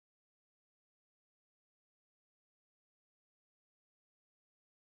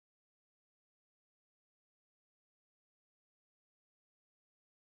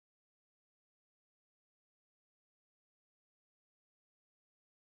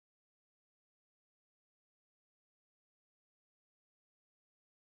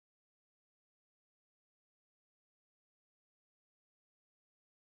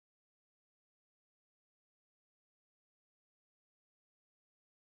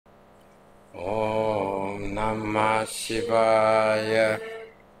Om Namah Shivāya.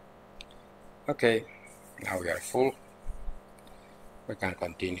 Okay, now we are full. We can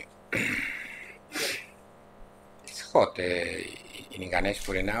continue. It's hot in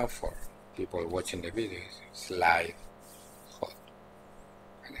Ganeshpuri now for people watching the videos. It's live, hot.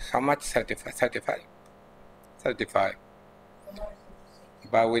 And how much? 35? 35? 35.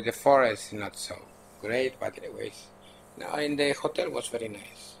 But with the forest, not so great. But anyways, now in the hotel was very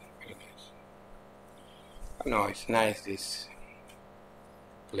nice. Very nice. Oh, no, it's nice, this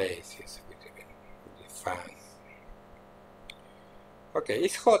place is with the fan. Okay,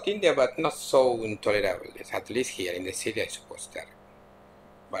 it's hot in there, but not so intolerable. It's at least here in the city, I suppose there.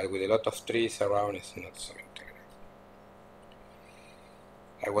 But with a lot of trees around, it's not so intolerable.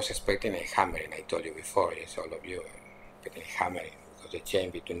 I was expecting a hammering, I told you before, yes, all of you, expecting a hammering, because the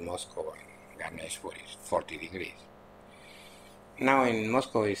change between Moscow and Ganeshpuri is 40 degrees. Now in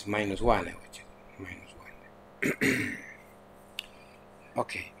Moscow it's -1, I would say, -1.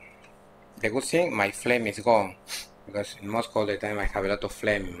 Okay. The good thing, my phlegm is gone. Because in Moscow all the time I have a lot of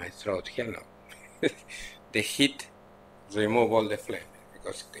phlegm in my throat. Here no. The heat removes all the phlegm.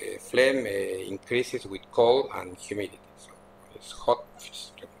 Because the phlegm increases with cold and humidity. So it's hot.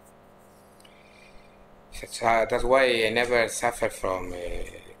 That's why I never suffer from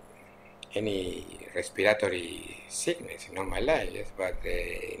any respiratory sickness in all my life. Yes? But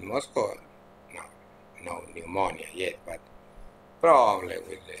in Moscow, no pneumonia yet. But problem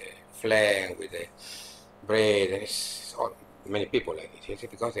with the phlegm, with the breath, and it's many people like this.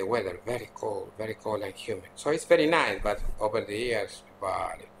 It's because the weather very cold and humid. So it's very nice, but over the years,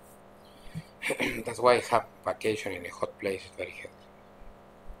 that's why I have vacation in a hot place. It's very healthy.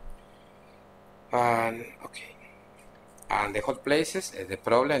 Okay. And the hot places, the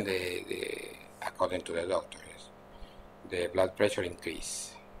problem, according to the doctors, the blood pressure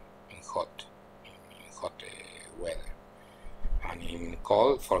increase in hot weather. And in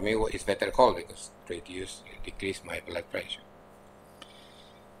cold, for me, it's better cold because decrease my blood pressure.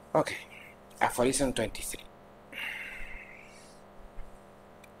 Okay, aphorism 23.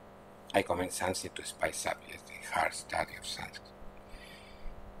 I commend Sanskrit to spice up the hard study of Sanskrit.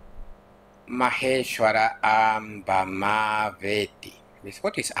 Maheshwara Ambama Veti.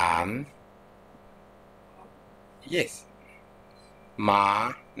 What is Am? Yes.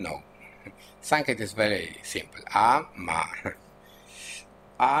 Ma, no. Sanskrit is very simple. Ma.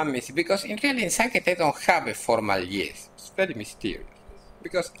 Is because in Sanskrit they don't have a formal yes. It's very mysterious.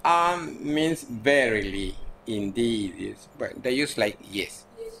 Because means verily, indeed. Yes. But they use like yes.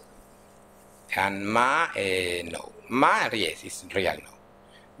 And ma, no. Ma, yes, is real no.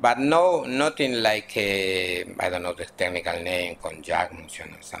 But no, nothing like, I don't know the technical name,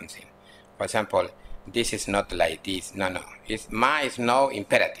 conjunction or something. For example, this is not like this. No. Ma is no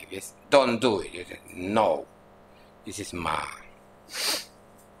imperative. It's don't do it. It's no. This is ma.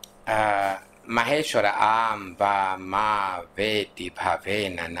 Maheshwara amba ma veti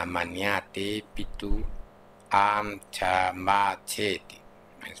bhavena namanyate pitu cha ma cheti.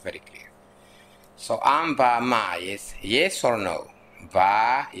 It's very clear. So amba ma is yes or no.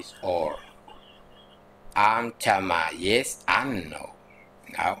 Va is or. Cha ma yes and no.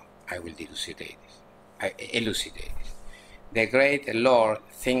 Now I will elucidate this. The great Lord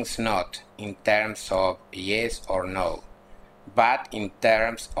thinks not in terms of yes or no, but in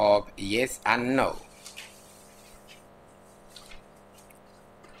terms of yes and no.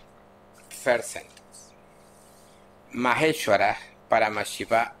 First sentence. Maheshwara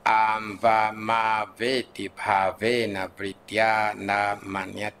Paramashiva amba ma veti bhavena vritya na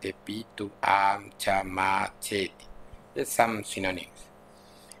manyate pitu cha ma cheti. There's some synonyms.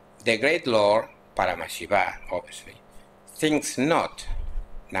 The great Lord, Paramashiva, obviously, thinks not,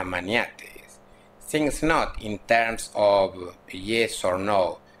 namanyate, thinks not in terms of yes or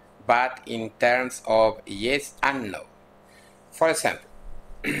no, but in terms of yes and no. For example,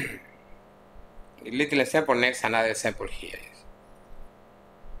 a little example next, another example here is,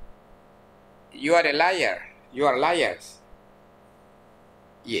 you are a liar, you are liars.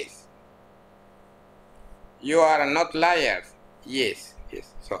 Yes. You are not liars. Yes.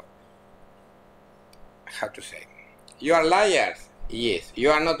 So, how to say? You are liars. Yes.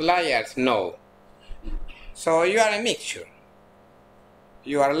 You are not liars. No. So you are a mixture.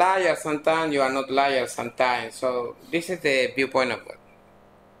 You are liars sometimes, you are not liars sometimes. So this is the viewpoint of God.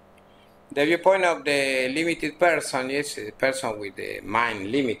 The viewpoint of the limited person, yes, the person with the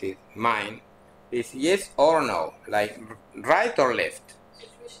mind, limited mind, is yes or no, like right or left.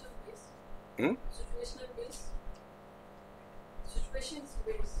 Situational base. Situational base. Situations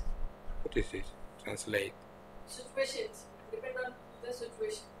base. What is this? Translate. Situations. Depend on the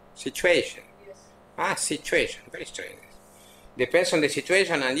situation. Situation. Yes. Situation. Very strange. Depends on the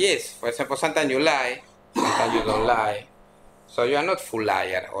situation, and yes, for example, sometimes you lie, sometimes you don't lie. So you are not full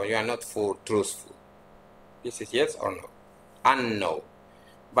liar or you are not full truthful. This is yes or no? And no.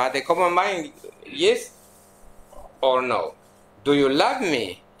 But the common mind, yes or no? Do you love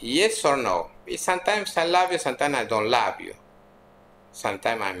me? Yes or no? Sometimes I love you, sometimes I don't love you.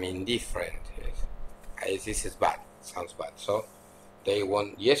 Sometimes I'm indifferent. Yes. This is bad. Sounds bad. So they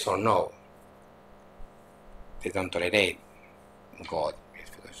want yes or no. They don't tolerate God. Yes,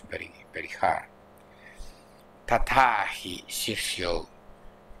 because it's very, very hard. Tatahi shishyo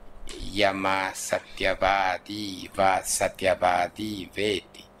yama satyavadi va satyavadi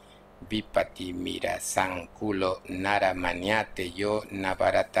veti vipati mira sankulo nara manyate yo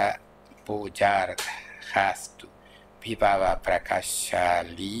navarata pujar hastu vibhava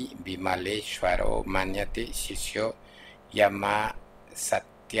prakashali vimaleshvaro manyate shishyo yama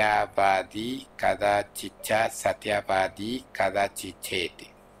satyavadi kada chicha satyavadi kada chichete.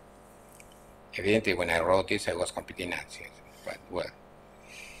 Evidently, when I wrote this, I was completely answering. But well,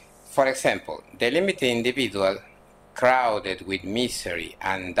 for example, the limited individual, crowded with misery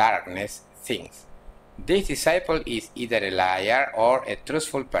and darkness, thinks this disciple is either a liar or a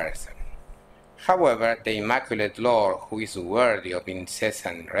truthful person. However, the Immaculate Lord, who is worthy of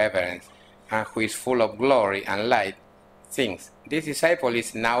incessant reverence and who is full of glory and light, thinks this disciple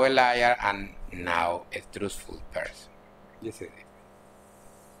is now a liar and now a truthful person. This is it.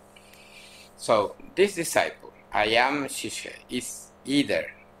 So, this disciple, I am Shishya, is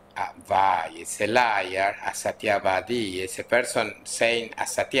either is a liar, a satyavadi, is a person saying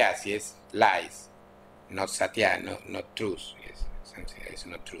asatyas, yes, lies, not satya, not truth, yes, something is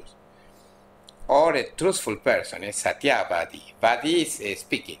not truth. Or a truthful person, a satyavadi. Vadi is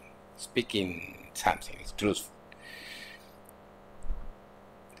speaking something, is truthful.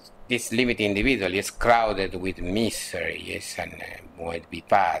 This limited individual is crowded with misery, yes, and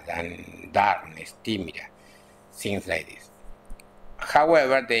vipad and darkness, timida, things like this.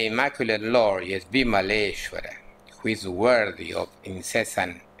 However, the Immaculate Lord, yes, Vimaleshwara, who is worthy of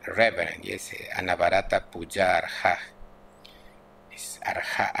incessant reverence, yes, anavarata puja arha, is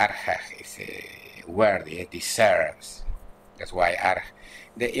arha is worthy, deserves. That's why arh.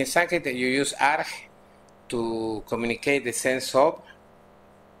 In Sanskrit, you use arh to communicate the sense of.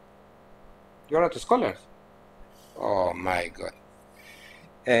 You're not scholars. Oh my God.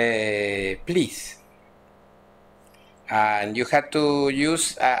 Please. And you have to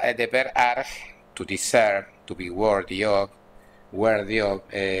use the verb arh to deserve, to be worthy of, with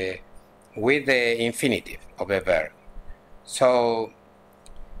the infinitive of a verb. So,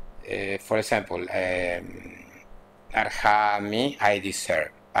 for example, arhami, I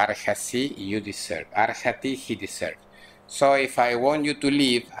deserve. Arhasi, you deserve. Arhati, he deserves. So if I want you to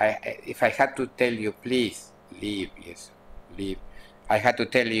leave, if I had to tell you, please, leave, yes, leave, I had to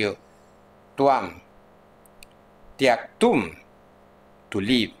tell you, tuam, tyaktum, to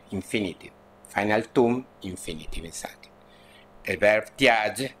leave, infinitive. Final tum, infinitive in Sanskrit. The verb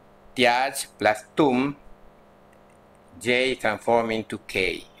tyaj plus tum, J transform into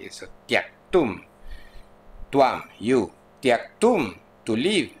K. So tyaktum, tuam, you, tyaktum, to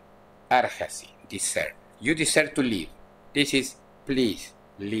leave, arhasi, deserve. You deserve to leave. This is please,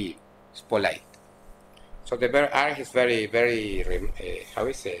 leave. It's polite. So the verb arh is very, very,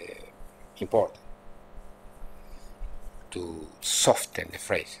 important to soften the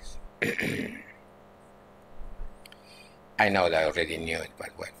phrases. I know that I already knew it, but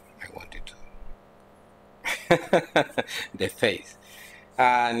well, I wanted to. The face.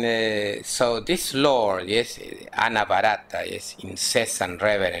 And so this Lord, yes, anavarata, yes, incessant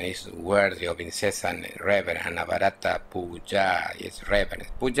reverence, is worthy of incessant reverence. Anavarata puja, yes, reverence.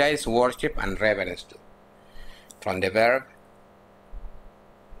 Puja is worship and reverence too. From the verb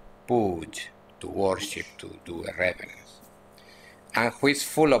puj, to worship, to do a reverence. And who is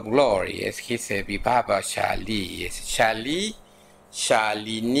full of glory, yes, he's a vibhava shali, yes, shali,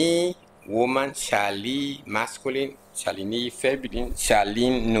 shalini, woman, shali, masculine, shalini, feminine,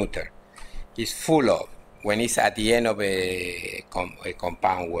 shalin, neuter. Is full of, when it's at the end of a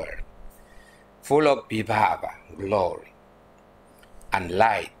compound word. Full of vibhava, glory. And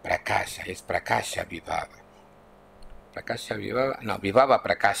light, prakasha, is prakasha vibhava. Prakasha vibhava, no, vibhava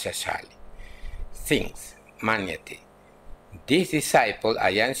prakasha shali. Things, manyate. This disciple,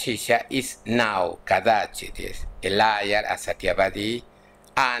 Ayan Shishya, is now kadachit, yes, a liar, a satyavadi,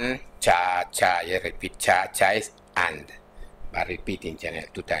 and cha, repeat, cha is and, but repeat in general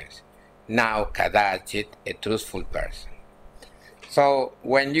 2 times. Now kadachit, a truthful person. So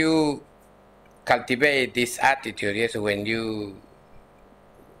when you cultivate this attitude, yes, when you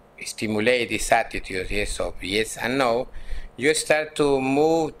stimulate this attitude, yes, of yes and no, you start to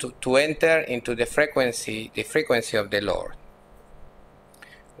move, to enter into the frequency of the Lord.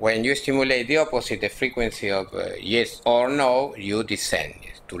 When you stimulate the opposite, the frequency of yes or no, you descend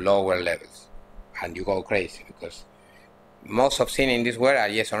to lower levels. And you go crazy, because most of sin in this world are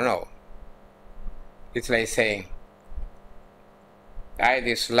yes or no. It's like saying, I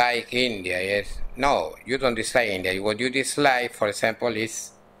dislike India, yes. No, you don't dislike India. What you dislike, for example,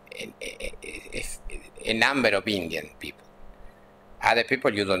 is a number of Indian people. Other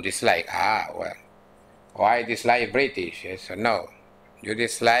people you don't dislike. Or I dislike British, yes or no. You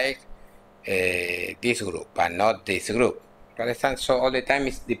dislike this group, but not this group. You understand? So all the time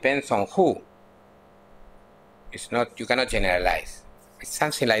it depends on who. It's not, you cannot generalize. It's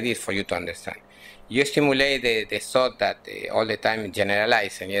something like this for you to understand. You stimulate the thought that all the time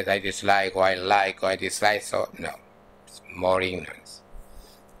generalizing, yes, I dislike, or I like, or I dislike, so no. It's more ignorance,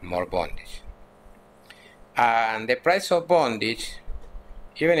 more bondage. And the price of bondage,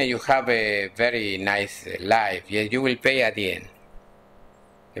 even if you have a very nice life, yes, you will pay at the end.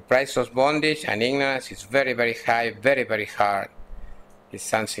 The price of bondage and ignorance is very, very high, very, very hard. It's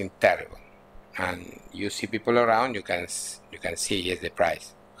something terrible. And you see people around, you can see, yes, the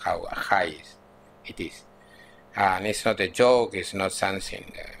price, how high it is. And it's not a joke, it's not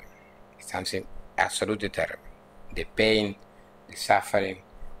something, it's something absolutely terrible. The pain, the suffering,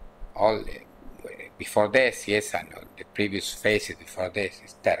 all before death, yes, and the previous phases before death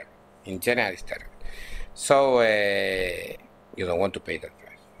is terrible. In general, it's terrible. So you don't want to pay that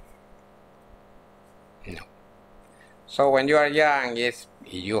price. No. So when you are young, yes,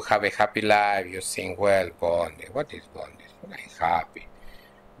 you have a happy life, you think, well, bondage. What is bondage? I'm happy.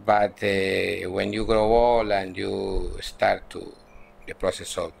 But when you grow old and you start to the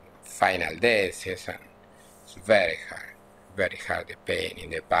process of final death, yes, and it's very hard, the pain in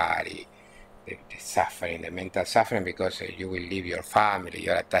the body, the suffering, the mental suffering, because you will leave your family,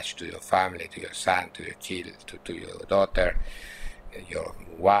 you're attached to your family, to your son, to your child, to your daughter, your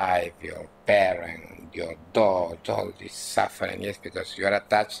wife, your parent, your dog, all this suffering, yes, because you are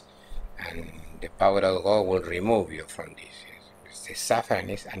attached, and the power of God will remove you from this. Yes. The suffering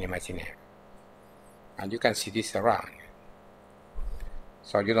is unimaginable. And you can see this around.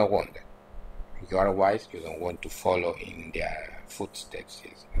 So you don't want that. You are wise, you don't want to follow in their footsteps.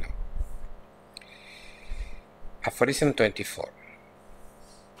 Yes, no. Aphorism 24.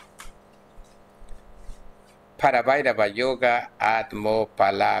 Parabhairavayoga atmo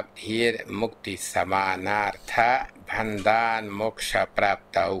palabdhir mukti samanartha bandhan moksha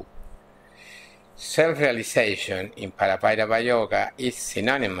praptau. Self-realization in Parabhairavayoga is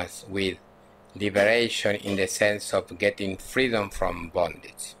synonymous with liberation in the sense of getting freedom from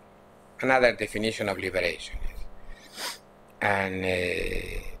bondage. Another definition of liberation is, and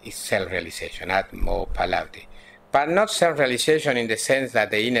is self-realization, atmo palabdhi. But not self-realization in the sense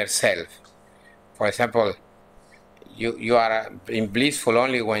that the inner self, for example, you are blissful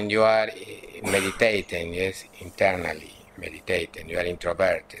only when you are meditating, yes, internally meditating, you are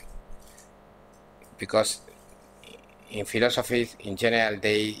introverted. Because in philosophies, in general,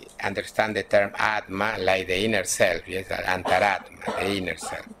 they understand the term Atma like the inner self, yes, Antaratma, the inner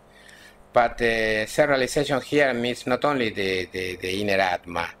self. But self-realization here means not only the inner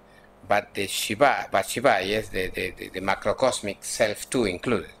Atma, but the śivāya, yes, the macrocosmic self too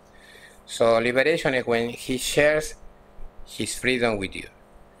included. So liberation is when he shares his freedom with you.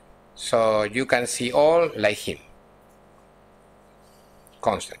 So you can see all like him.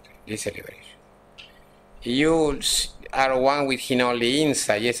 Constantly. This is liberation. You are one with him only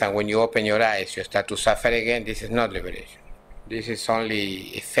inside, yes, and when you open your eyes, you start to suffer again. This is not liberation. This is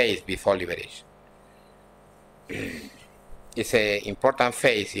only a phase before liberation. It's an important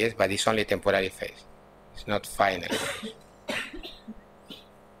phase, yes, but it's only a temporary phase. It's not final.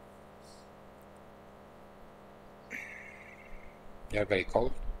 You're very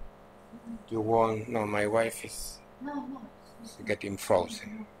cold. You want? No, my wife is getting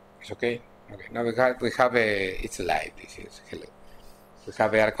frozen. It's okay. Okay. Now we have a. It's live. This is hello. We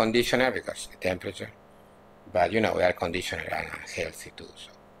have air conditioner because the temperature, but you know air conditioner are healthy too.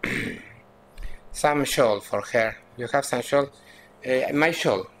 So some shawl for her. You have some shawl. My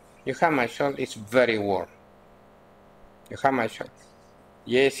shawl. You have my shawl. It's very warm. You have my shawl.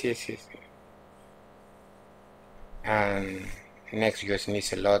 Yes. And next you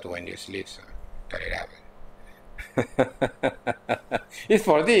sneeze a lot when you sleep, so tolerable. It's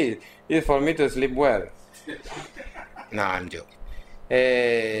for this. It's for me to sleep well. No, I'm joking.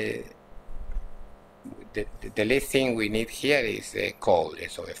 The least thing we need here is a cold,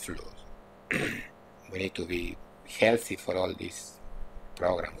 so a flu. We need to be healthy for all this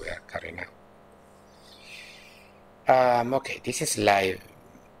program we are carrying out. Okay, this is live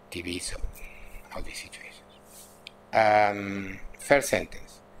TV, so all these situations. First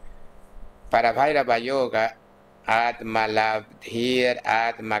sentence. Parabhairavayoga atmalabdhir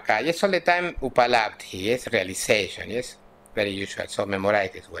atmaka. Yes, all the time upalabdhi, yes, realization, yes, very usual. So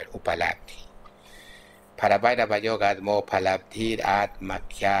memorize this word, upalabdhi. Parabhairavayoga atmo palabdhir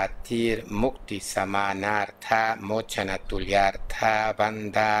atmakyatir mukti samanartha mochana tulyartha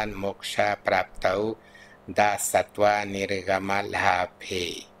bandhan moksha praptau da sattva nirgama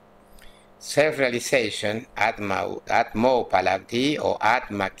labhe. Self-realization, atmo palabdhi or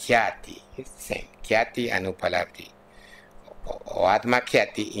atmakyati, it's the same. Kyati and upalabdhi or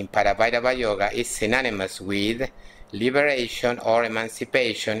atmakyati in Parabhairavayoga is synonymous with liberation or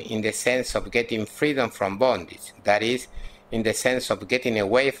emancipation in the sense of getting freedom from bondage, that is, in the sense of getting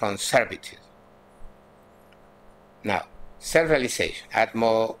away from servitude. Now, self-realization,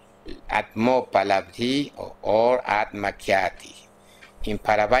 atmo palabdhi or atmakyati in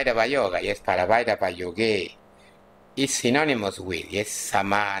Parabhairavayoga, yes, Parabhairavayoga is synonymous with, yes,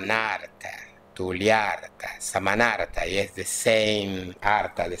 samanartha, tulyartha, samanartha, yes, the same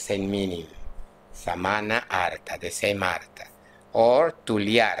artha, the same meaning. Samana artha, the same artha, or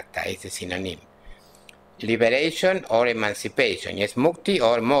tulyartha is the synonym. Liberation or emancipation, yes, mukti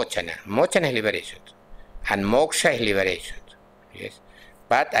or mochana. Mochana is liberation, and moksha is liberation, yes.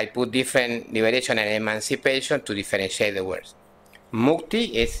 But I put different liberation and emancipation to differentiate the words.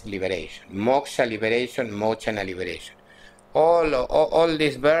 Mukti is liberation, moksha liberation, mochana liberation. All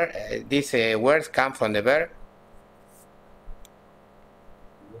these words come from the verb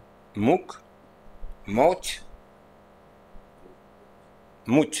muk, moch,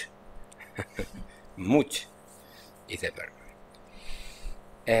 much. Much is a verb.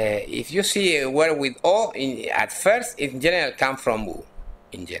 If you see a word with o, at first, in general, come from u,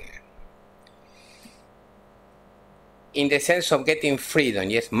 in general. In the sense of getting freedom,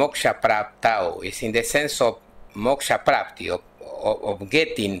 yes, moksha praptao is in the sense of moksha prapti, of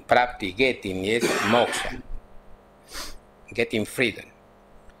getting, prapti, getting, yes, moksha. Getting freedom,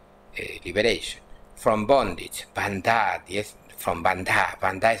 liberation. From bondage, bandha, yes, from bandha.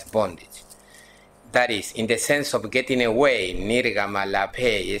 Bandha is bondage. That is, in the sense of getting away, nirgama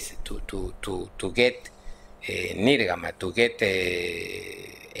labhe is to get nirgama, to get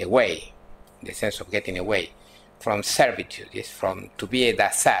away, in the sense of getting away from servitude, yes, from to be a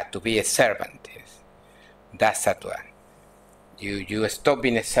dasa, to be a servant, yes, dasatva. You stop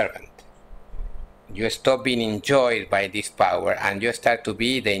being a servant. You stop being enjoyed by this power, and you start to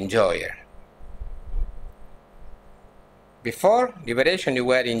be the enjoyer. Before liberation, you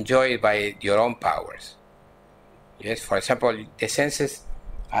were enjoyed by your own powers. Yes, for example, the senses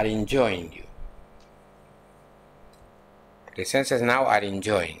are enjoying you. The senses now are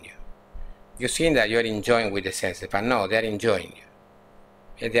enjoying you. You think that you're enjoying with the senses, but no, they're enjoying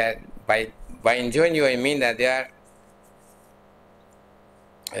you. They are, by enjoying you, I mean that they are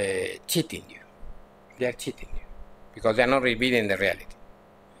cheating you. They are cheating you because they are not revealing the reality.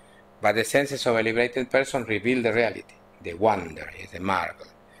 But the senses of a liberated person reveal the reality. The wonder is the marvel.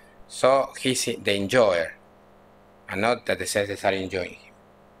 So he's the enjoyer, and not that the senses are enjoying him.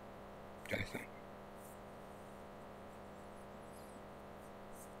 Do you understand?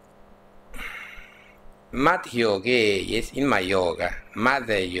 Mad yoga is in my yoga, mad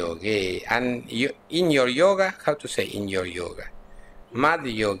yoga, and in your yoga, how to say in your yoga? Mad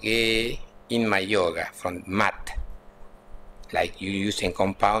yoga in my yoga, from mat, like you using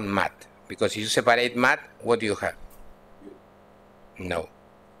compound mat, because if you separate mat, what do you have? No.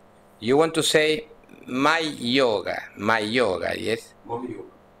 You want to say my yoga, yes?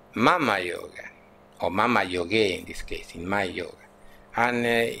 Mama yoga, or mama yoga in this case, in my yoga. And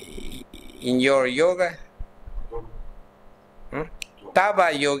in your yoga,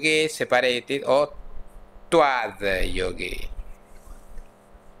 Tava yoga separated, or Twad yoga.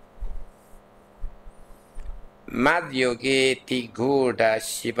 Mad yoga Tigurda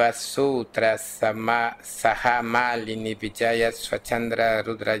Shiva Sutra Sahamalini Vijaya Swachandra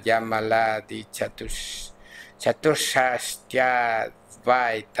Rudra Yamala Di Chatushastya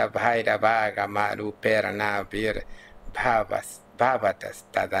Vaita Bhairavaga Maru Perana Vir Bhavatas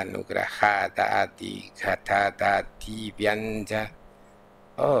Tadanugrahada Adi Ghatada Divyanja.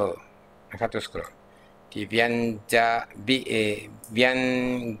 Oh, I have to scroll. Divyanja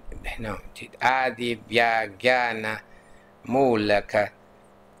Adi Vyagyana Mulaka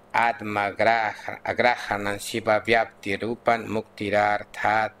Atma Agrahanan Shiva Vyapti Rupan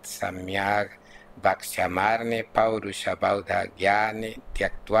Muktirarthat Samyag Bhakshamarne Paurusha Baudha Gyane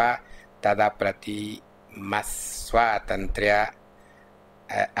Tyaktva Tadaprati Maswatantriya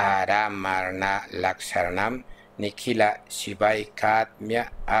aramarna laksharanam nikila shivaikatmya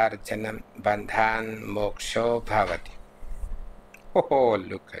arjanam bandhan moksho bhavati. Oh,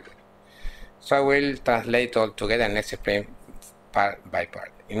 look at it. So I will translate all together and explain part by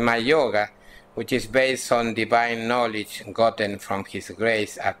part. In my yoga, which is based on divine knowledge gotten from His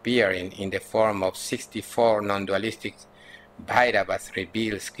grace appearing in the form of 64 non-dualistic Bhairavas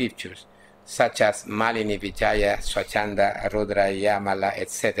revealed scriptures, such as Malini Vijaya, Swachanda, Rudra, Yamala,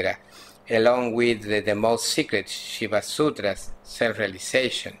 etc., along with the most secret Shiva Sutras,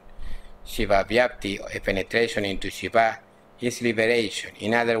 self-realization, Shiva Vyapti, a penetration into Shiva, is liberation.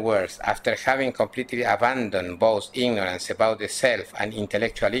 In other words, after having completely abandoned both ignorance about the self and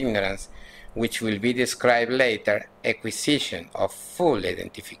intellectual ignorance, which will be described later, acquisition of full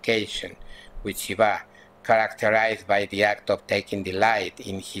identification with Shiva, characterized by the act of taking delight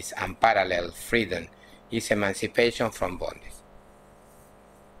in his unparalleled freedom, is emancipation from bondage.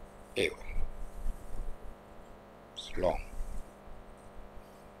 It's long.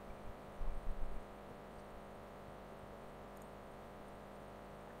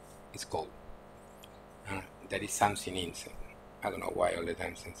 It's cold. There is something inside. I don't know why all the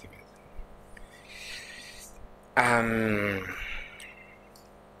time sensitive.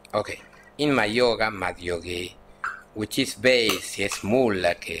 Okay. In my yoga, Mad Yogi, which is based, yes,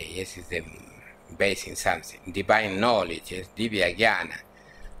 Mulla, yes, is the base in something. Divine knowledge, yes, Divya Jnana.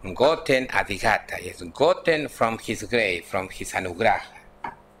 Gotten Adhigata, yes, gotten from his grave, from his anugraha.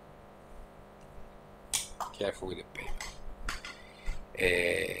 Careful with the paper.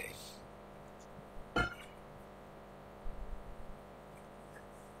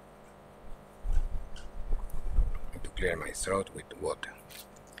 To clear my throat with water.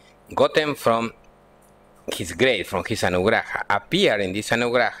 Gotten from his grave, from his anugraha. Appear in this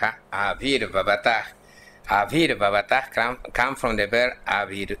anugraha, Avirbhavatah. Avirbhavatah come from the verb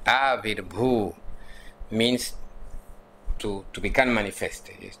avirbhu, means to become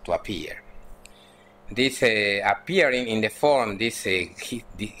manifested, is to appear. This appearing in the form, his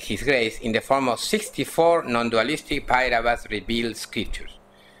grace, in the form of 64 non-dualistic Bhairavas revealed scriptures,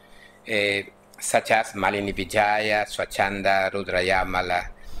 such as Malini Vijaya, Swachanda, Rudrayamala.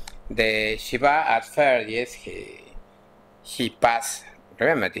 The Shiva at first, yes, he passed,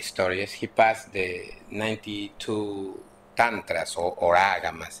 remember this story, yes, he passed the 92 tantras or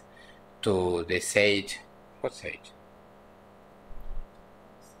agamas to the sage, what sage?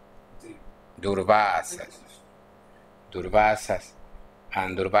 Durvasas.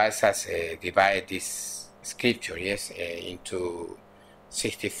 And Durvasas divide this scripture, yes, into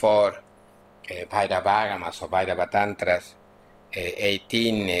 64 Bhairavagamas or Bhairavantantras,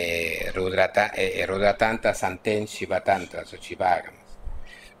 18 Rudratantras and 10 Shivatantras or Shivāgamas.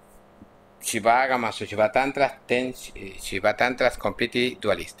 Shivāgamas or Shivatantras, 10 Shivatantras completely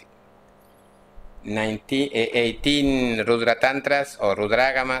dualistic. 18 Rudratantras or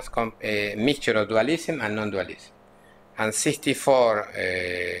Rudragamas, mixture of dualism and non-dualism. And 64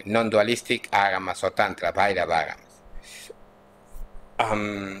 non-dualistic Agamas or Tantra, Bhairavagamas.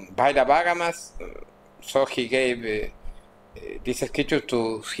 Bhairavagamas, so he gave this scripture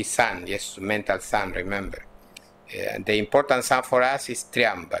to his son, yes, mental son, remember. The important son for us is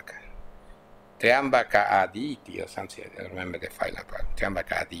Triambaka. Triambaka Aditi or something, I don't remember the final part.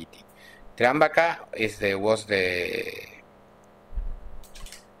 Triambaka Aditi. Triambaka was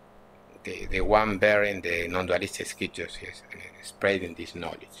the one bearing the non-dualistic scriptures, yes, spreading this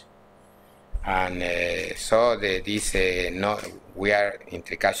knowledge. And so we are in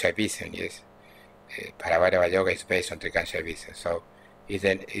Trika Shaivism, yes. Parabhairavayoga is based on Trika Shaivism, so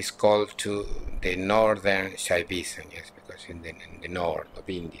it's called to the northern Shaivism, yes, because in the north of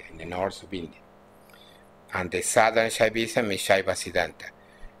India, and the southern Shaivism is Shaiva Siddhanta.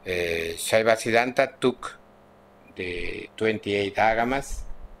 Shaiva Siddhanta took the 28 agamas,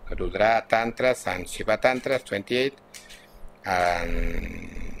 Rudra Tantras and Shiva Tantras, 28,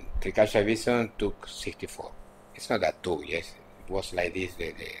 and Trika Shaivism took 64. It's not that two, yes, it was like this,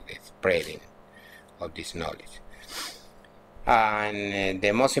 the spreading of this knowledge. And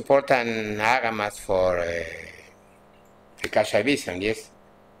the most important agamas for Trika Shaivism, yes,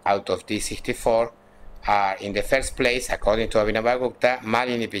 out of these 64, are in the first place, according to Abhinavagupta,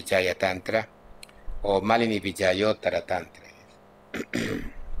 Malini Vijaya Tantra or Malini Vijayottara Tantra.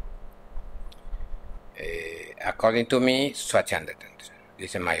 According to me, Swachanda Tantra.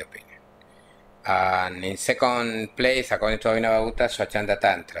 This is my opinion. And in second place, according to Abhinavagupta, Swachanda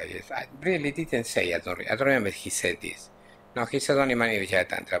Tantra. Yes, I really didn't say, I don't remember if he said this. No, he said only Malini Vijaya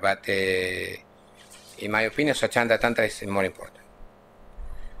Tantra, but in my opinion, Swachanda Tantra is more important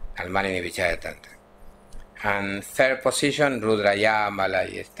than Malini Vijaya Tantra. And third position,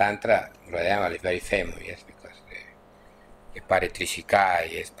 Rudrayamala, yes, Tantra. Rudrayamala is very famous, yes, because the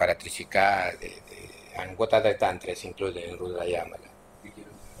Paratrishika, yes, Paratrishika, and what other Tantras included in Rudrayamala?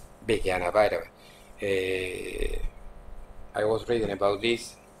 Vijnana. I was reading about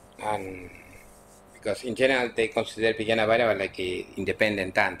this, and because in general they consider Vijnana like an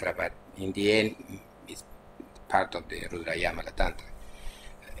independent Tantra, but in the end it's part of the Rudrayamala Tantra.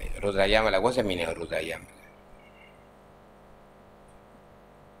 Rudrayamala, what's the meaning of Rudrayamala?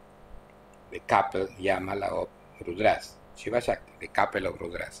 The couple Yamala of Rudras, Shiva Shakti, the couple of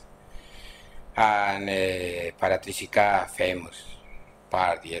Rudras. And Paratrishika, famous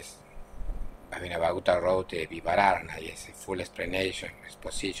part, yes. Bhagavān wrote Vivarana, yes, a full explanation,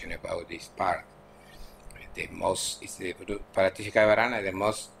 exposition about this part. The most, Paratrishika Vivarana, the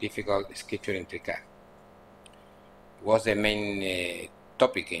most difficult scripture in Trika. What's the main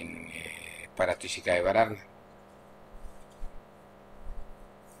topic in Paratrishika Vivarana?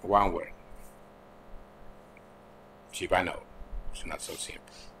 One word. Shivāya. It's not so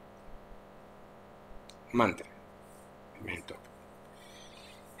simple. Mantra, the main topic.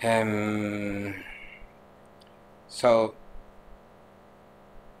 So,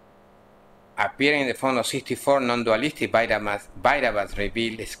 appearing in the form of 64 non-dualistic Bhairavas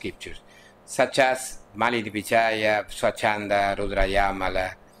revealed scriptures, such as Malini-Vijaya, Swachanda,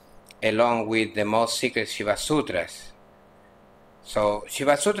 Rudrayamala, along with the most secret Shiva Sutras. So,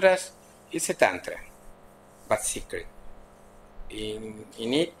 Shiva Sutras is a Tantra, but secret. In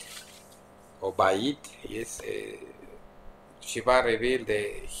it, or by it, yes, Shiva revealed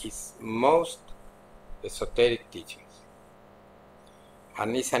his most esoteric teachings.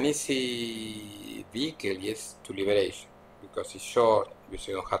 And it's an easy vehicle, yes, to liberation, because it's short, because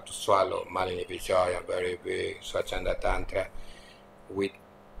you don't have to swallow Malini Vijaya, very big, Swachanda Tantra, with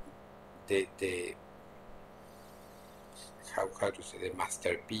the how to say, the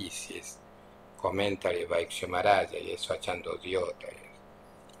masterpiece, yes, commentary by Kshamaraja, yes, Swachandodhyota, yes,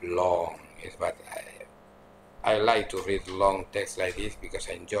 long, yes, but I like to read long texts like this because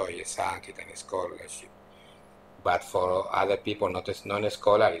I enjoy Sanskrit and scholarship. But for other people,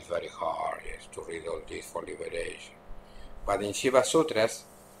 non-scholar, it's very hard, yes, to read all this for liberation. But in Shiva Sutras,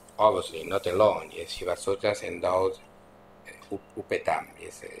 obviously not alone, yes, Shiva Sutras endowed upetam,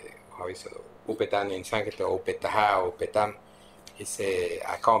 yes, how is it? Upetam in Sanskrit, upetaha, upetam is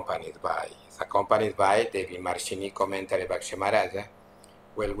accompanied by the Vimarshini commentary by Kshamaraja.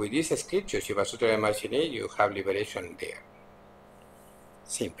 Well, with this scripture, Shiva Sutra Vimarshini, you have liberation there.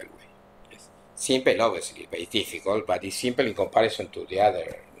 Simple way. Yes. Simple, obviously, but it's difficult, but it's simple in comparison to the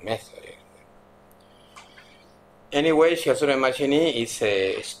other method. Anyway, Shiva Sutra Vimarshini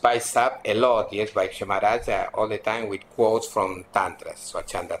is spiced up a lot, yes, by Kshamaraja all the time with quotes from Tantras,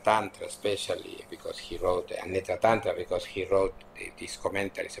 Swachanda Tantra especially, because he wrote, and Netra Tantra, because he wrote these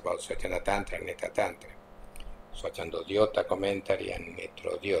commentaries about Swachanda Tantra and Netra Tantra. Swachandodhyota commentary and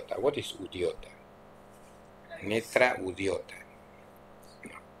Netrodhyota. What is Udhyota? Netra Udhyota.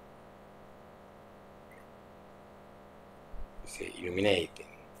 No. It's illuminating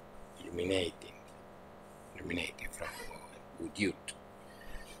from Udhyut.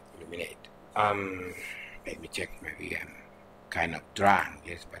 Illuminate. Let me check, maybe I'm kind of drunk,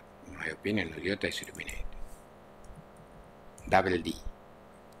 yes, but in my opinion, Udhyota is illuminated. Double D.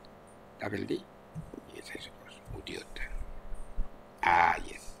 Yes, I suppose. Udhyota. Ah,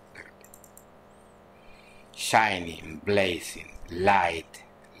 yes. Shining, blazing, light,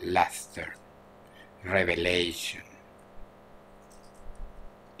 luster, revelation,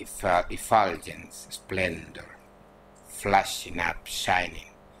 effulgence, splendor, flashing up,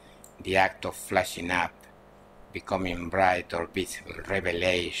 shining, the act of flashing up, becoming bright or visible,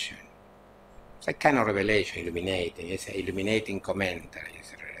 revelation. It's a kind of revelation, illuminating. It's an illuminating commentary,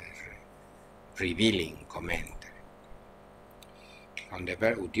 it's a revealing commentary. On the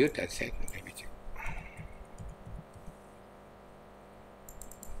verb Udhyuta said, let me check.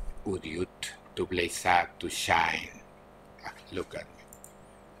 Udhyut, to blaze up, to shine. Ah, look at me.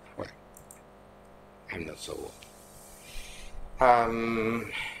 Well, I'm not so old.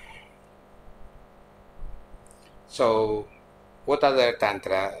 So, what other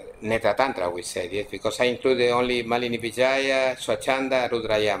Tantra? Netra Tantra we said, yes, because I included only Malini Vijaya, Swachanda,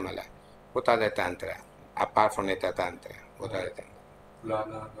 Rudrayamala. What other Tantra? Apart from Netra Tantra, what other Tantra?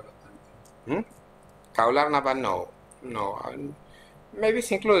 Kaularnava, no. Maybe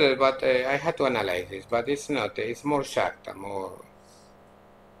it's included, but I had to analyze this. But it's not. It's more Shakta, more.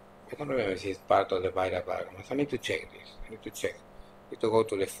 I don't remember if it's part of the Parabhairavayoga. I need to check this. I need to go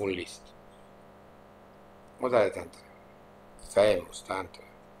to the full list. What are the Tantra? Famous Tantra.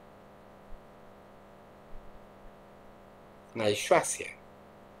 Naishwasya.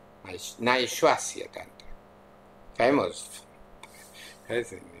 Naishwasya Tantra. Famous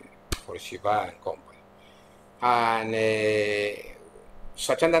for Shiva and company. And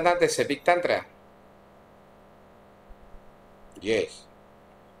Swachanda Tantra is a big Tantra. Yes.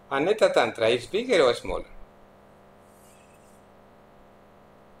 And Neta Tantra is bigger or smaller?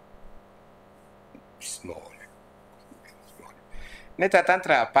 Small. Neta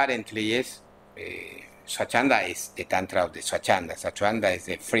Tantra apparently is Swachanda is the Tantra of the Swachanda. Swachanda is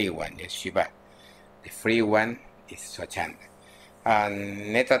the free one, is Shiva. The free one is Swachanda.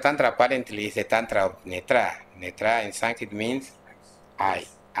 And Neta Tantra apparently is the Tantra of Netra. Netra in Sanskrit means eye,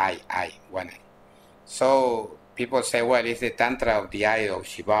 one eye. So people say, well, it's the Tantra of the eye of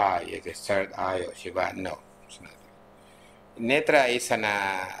Shiva, it's the third eye of Shiva. No, it's not. Netra is an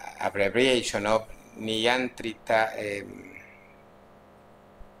abbreviation of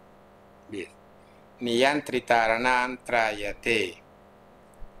Niyantritaranam Trayate,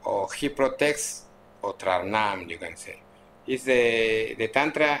 or he protects, or Trarnam, you can say. It's the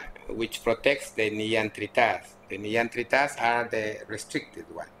Tantra which protects the Niyantritas. The Niyantritas are the restricted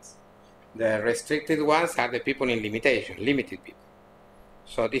ones. The restricted ones are the people in limitation, limited people.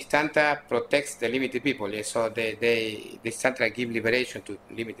 So this Tantra protects the limited people. So this Tantra gives liberation to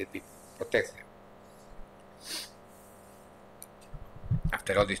limited people, protects them.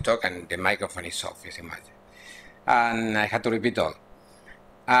 After all this talk, and the microphone is off, just imagine. And I had to repeat all.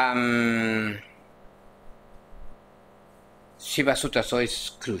 Shiva Sutra so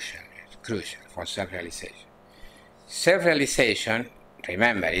is crucial for self-realization. Self-realization,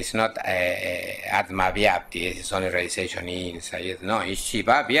 remember, it's not Atma Vyapti, it's only realization inside. No, it's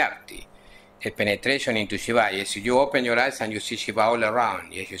Shiva Vyapti, a penetration into Shiva. Yes, you open your eyes and you see Shiva all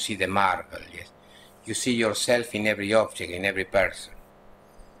around. Yes, you see the marble. Yes, you see yourself in every object, in every person.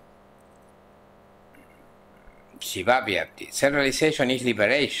 Shiva Vyapti. Self-realization is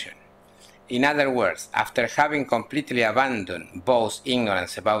liberation. In other words, after having completely abandoned both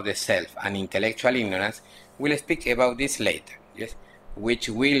ignorance about the self and intellectual ignorance, we'll speak about this later, yes, which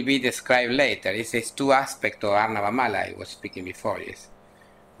will be described later. It's these two aspects of Arnavamala I was speaking before, yes,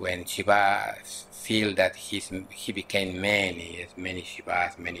 when Shiva feel that he became many, yes, many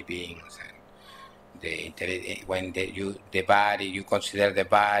Shivas, many beings, and when the body, you consider the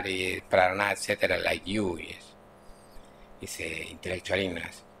body, prana, etc., like you, yes, it's intellectual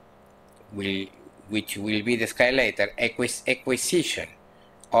ignorance. Which will be described later, acquisition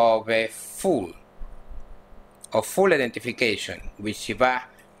of a full identification with Shiva,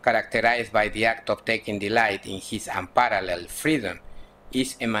 characterized by the act of taking delight in his unparalleled freedom,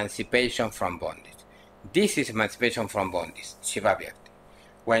 is emancipation from bondage. This is emancipation from bondage, Shiva Vyapti.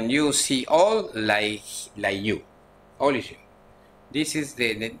 When you see all like you, all is you. This is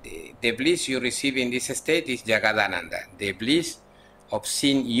the bliss you receive in this state is Jagadananda, the bliss of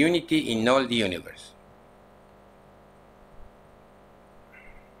seeing unity in all the universe.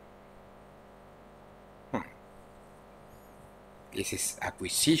 This is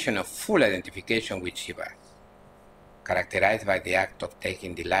acquisition of full identification with Shiva, characterized by the act of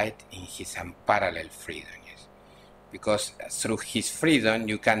taking delight in his unparalleled freedom. Yes, because through his freedom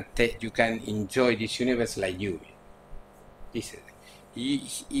you can enjoy this universe like you. This is.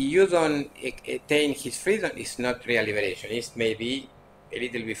 You don't attain his freedom, it's not real liberation. It's maybe a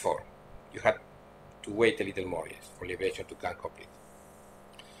little before. You have to wait a little more, yes, for liberation to come complete.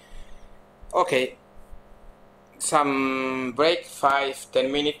 Okay. Some break, 5-10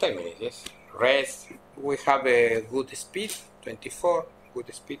 minutes, 10 minutes, yes. Rest. We have a good speed, 24,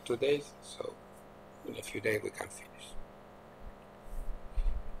 good speed 2 days, so in a few days we can finish.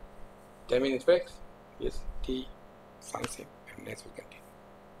 10 minutes break, yes, tea, something. Next we continue.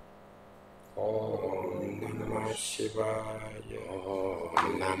 Om Namah Shivāya.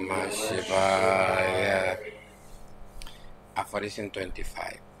 Om Namah Shivāya. Aphorism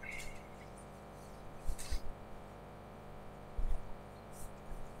 25.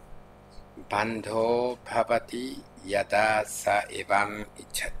 Bandho bhavati yada sa evam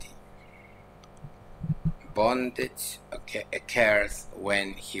ichhati. Bondage occurs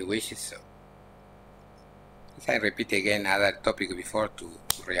when he wishes so. I repeat again other topic before to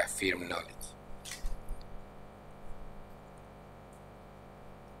reaffirm knowledge.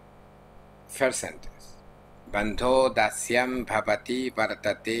 First sentence. Bandho dasyam bhavati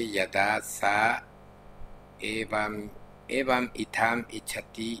vartate yada sa evam itam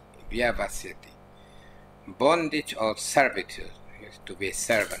ichhati vyavasyati. Bondage of servitude, yes, to be a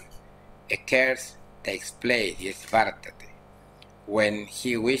servant, occurs, takes place, yes, vartate, when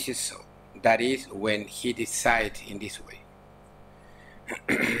he wishes so. That is, when he decides in this way.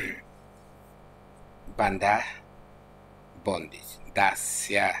 bondage,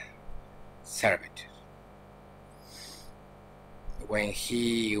 dasya, servitude. When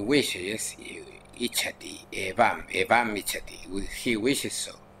he wishes, ichati, evam ichati, he wishes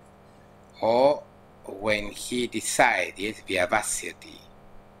so. Or when he decides, vyavasyati,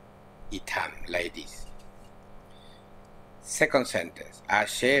 itam, like this. Second sentence,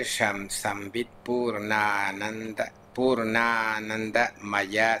 ashesham sambit purnananda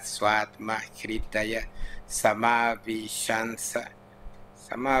maya swatma hridaya samavishansa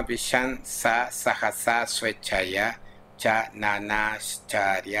sahasa swechaya cha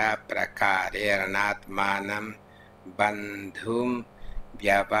nanascharya prakarenatmanam bandhum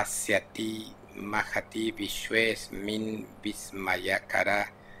vyavasyati mahati vishwesmin vismayakara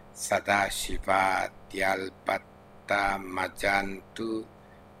sadashivadyalpata majantu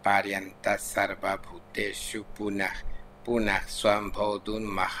paryanta sarva bhuteshu punah swambhodun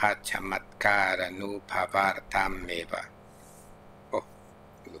mahachamatkaranu bhavartameva.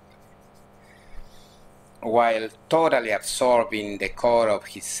 While totally absorbed in the core of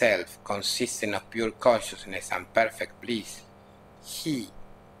his self, consisting of pure consciousness and perfect bliss, he,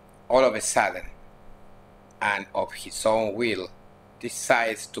 all of a sudden, and of his own will,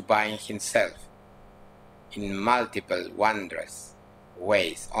 decides to bind himself in multiple wondrous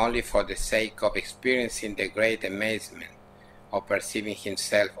ways, only for the sake of experiencing the great amazement of perceiving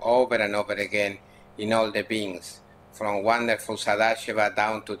himself over and over again in all the beings, from wonderful Sadashiva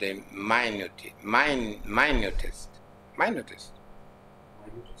down to the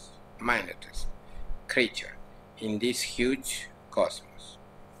minutest creature in this huge cosmos.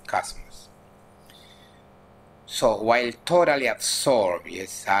 So while totally absorbed,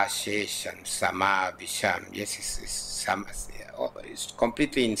 yes, ashesham, samavisham, yes, it's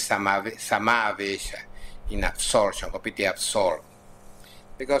completely in samavesha, in absorption, completely absorbed.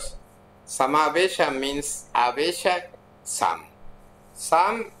 Because samavesha means avesha, sam.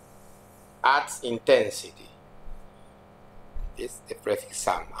 Sam adds intensity. It's the prefix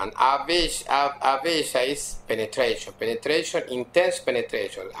sam. And avesha is penetration. Penetration, intense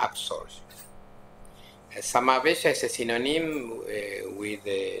penetration, absorption. Samavesha is a synonym with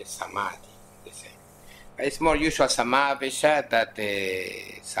samadhi, the same. But it's more usual samavesha than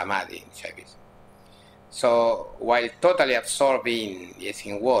samadhi in Shaivism. So while totally absorbed in, yes,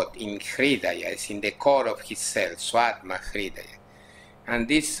 in what? In hridaya, is in the core of his self, swatma hridaya. And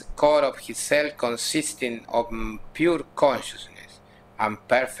this core of his self consisting of pure consciousness and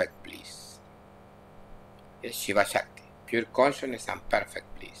perfect bliss. Yes, Shiva Shakti, pure consciousness and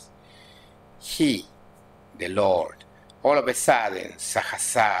perfect bliss. He, the Lord, all of a sudden,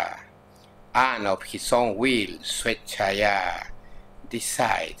 sahasa, and of his own will, swechaya,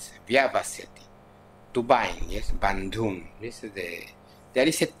 decides, vyavasyati, to bind, yes, bandhum. This is there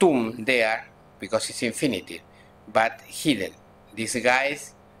is a tum there, because it's infinitive, but hidden,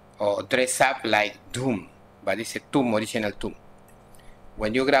 disguised or dress up like dhum, but it's a tum, original tum.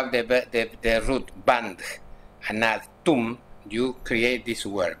 When you grab the root band and add tum, you create this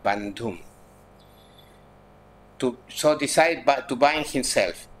word, bandhum. So decide to bind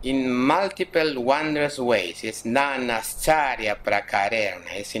himself in multiple wondrous ways. It's nanascharya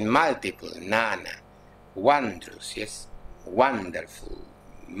prakarena. It's in multiple, nana, wondrous, yes, wonderful,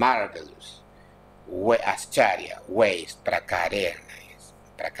 marvelous, ascharya, ways, prakarena, yes,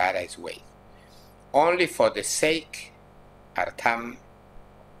 prakara is ways. Only for the sake, artham,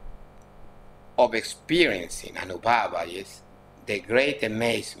 of experiencing anubhava, yes, the great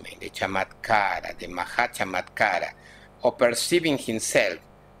amazement, the chamatkara, the mahachamatkara, of perceiving himself,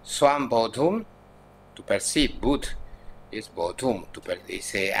 swambodhum, to perceive, bud is bodhum,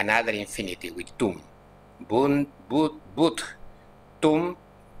 is another infinity with tum. Bud, tum,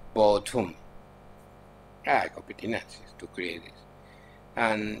 bodhum. Completely nuts to create this.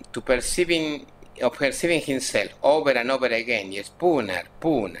 And to perceiving himself over and over again, yes, punar.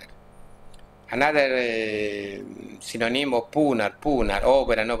 Another synonym of punar,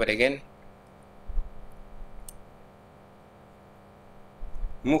 over and over again.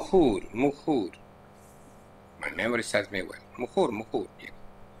 Muhur. My memory serves me well. Muhur, yes.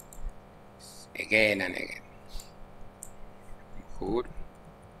 Again and again. Muhur.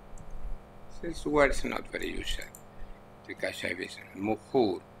 This word is not very usual. Trika Shaivism.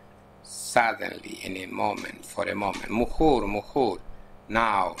 Muhur. Suddenly, in a moment, for a moment. Muhur.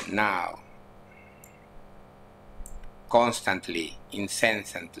 Now. Constantly,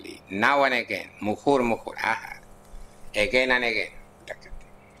 incessantly, now and again, muhur, again and again.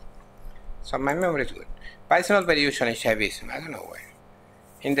 So my memory is good. But it's not very usual in Shaivism, I don't know why.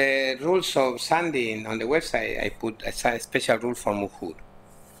 In the rules of Sandy on the website, I put a special rule for muhur.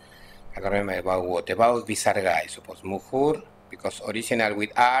 I don't remember about what. About Visarga, I suppose. Muhur, because original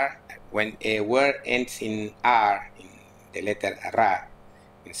with R, when a word ends in R, in the letter Ra,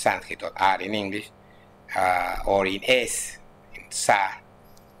 in Sanskrit, or R in English, or in S, in Sa,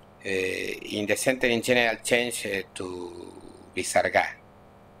 in the center in general change to Visarga.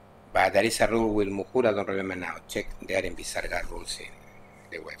 But there is a rule with Muhur, I don't remember now. Check there in Visarga rules in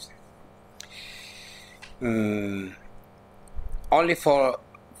the website. Only for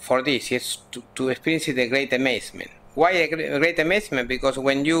this is to experience the great amazement. Why a great amazement? Because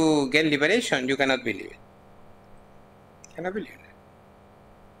when you get liberation, you cannot believe it. You cannot believe it.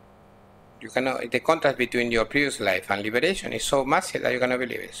 You cannot. The contrast between your previous life and liberation is so massive that you cannot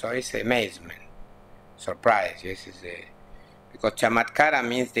believe it. So it's amazement, surprise. Yes, because chamatkara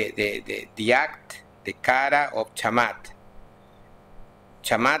means the act, the kara of chamat.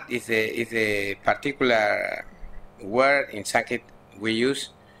 Chamat is a particular word in Sanskrit we use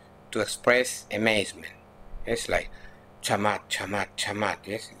to express amazement. It's like chamat, chamat, chamat.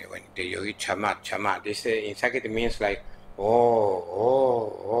 Yes, when the yogi chamat. This in Sanskrit it means like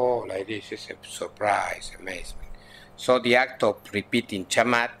oh, like this. Is a surprise, amazement. So the act of repeating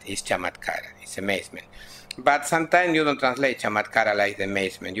chamat is chamatkara. It's amazement. But sometimes you don't translate chamatkara like the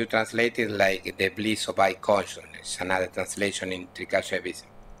amazement. You translate it like the bliss of eye consciousness. Another translation in Trika Shaivism.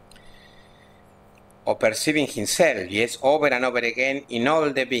 Or perceiving himself, yes, over and over again in all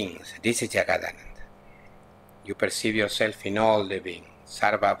the beings. This is Jagadananda. You perceive yourself in all the beings.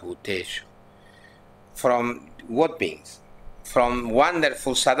 Sarva Bhuteshu. From what beings? From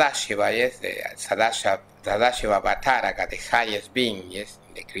wonderful Sadashiva, yes, the Sadashiva Bhattaraka, the highest being, yes,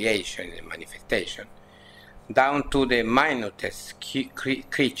 in the creation, in the manifestation, down to the minutest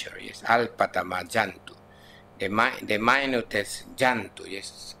creature, yes, Alpatama Jantu, the minutest Jantu,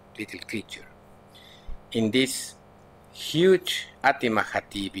 yes, little creature. In this huge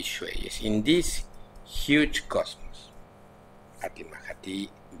Atimahati Vishwe, yes, in this huge cosmos, Atimahati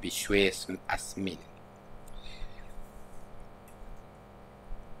Vishwe Asmin.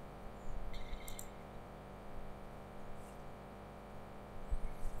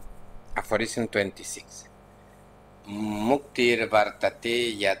 Aphorism 26. Muktir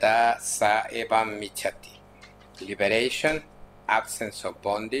vartate yada sa evam michati. Liberation, absence of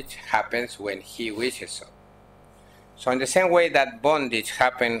bondage, happens when he wishes so. So in the same way that bondage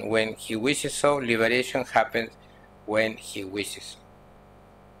happens when he wishes so, liberation happens when he wishes so.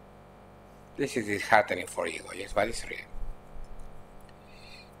 This is disheartening for ego, yes, but it's real.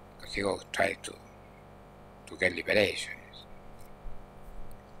 Because ego tries to get liberation. Yes.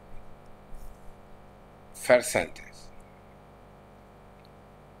 First sentence.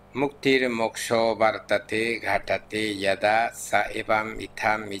 Muktir moksho vartate ghatate yada sa evam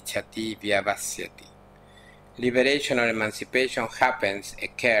itam michati vyavasyati. Liberation or emancipation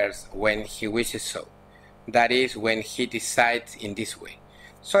occurs when he wishes so. That is, when he decides in this way.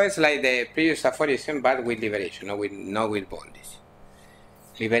 So it's like the previous aphorism, but with liberation, not with bondage.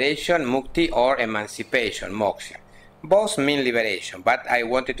 Liberation, mukti, or emancipation, moksha. Both mean liberation, but I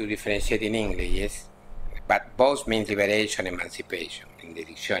wanted to differentiate in English, yes? But both mean liberation, emancipation in the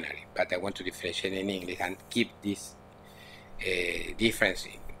dictionary. But I want to differentiate in English and keep this difference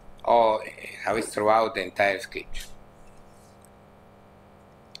how it's throughout the entire scripture.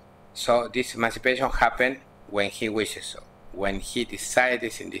 So this emancipation happened when he wishes so, when he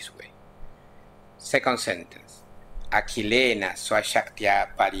decides in this way. Second sentence. Akhilena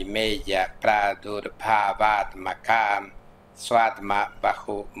swashaktya parimeya pradurbhavat makam swadma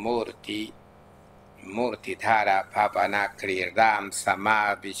bahu murti dhara bhavana krirdam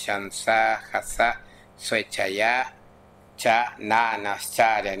sama vishansa hasa swechaya cha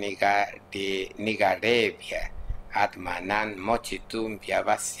nanascharya nigadebhya atmanan mochitum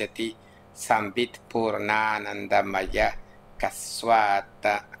vyavasyati sambit purnanandamaya kaswat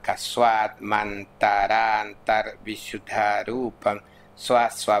mantarantar vishuddharupam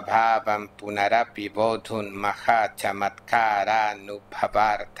swasvabhavam punarapi bodhun maha chamatkara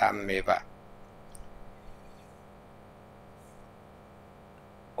nubhavartameva.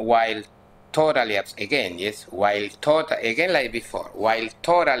 While totally again, yes, again like before, while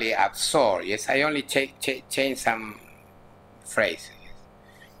totally absorbed, yes, I only change some phrases.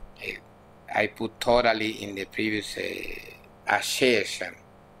 Yes. I put totally in the previous assertion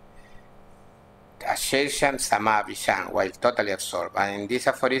samavishan, while totally absorbed. And in this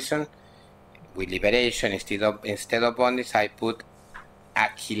aphorism, with liberation instead of bondage, I put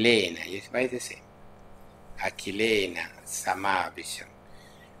akhilena, yes, by the same. Akhilena samavishan.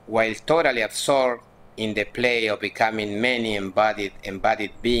 While totally absorbed in the play of becoming many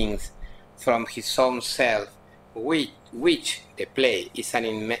embodied beings from his own self, which which the play is an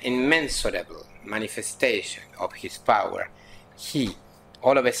immeasurable manifestation of his power, he,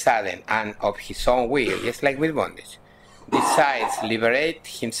 all of a sudden, and of his own will, just like with bondage, decides to liberate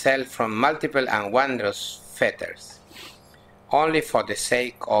himself from multiple and wondrous fetters, only for the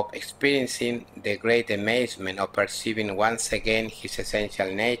sake of experiencing the great amazement of perceiving once again his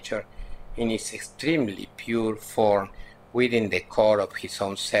essential nature in its extremely pure form within the core of his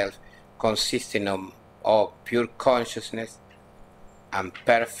own self, consisting of pure consciousness and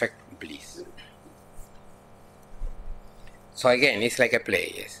perfect bliss. So again, it's like a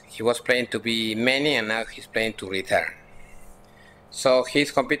play, yes. He was playing to be many and now he's playing to return. So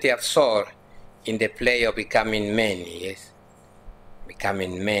he's completely absorbed in the play of becoming many, yes.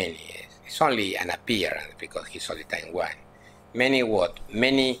 Becoming many, yes. It's only an appearance because he's all the time one. Many what?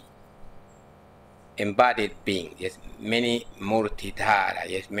 Many embodied beings, yes. Many murtidhara,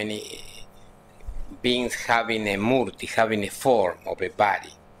 yes. Many beings having a murti, having a form of a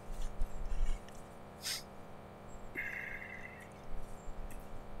body.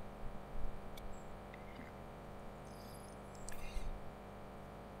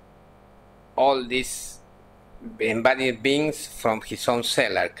 All these embodied beings from his own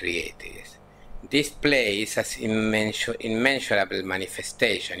cell are created. This play is an immeasurable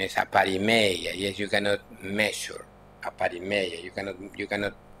manifestation. It's a parimeya. Yes, you cannot measure a parimeya. You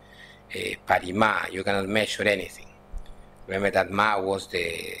cannot parima. You cannot measure anything. Remember that ma was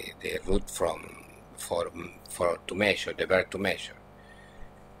the root for to measure, the verb to measure.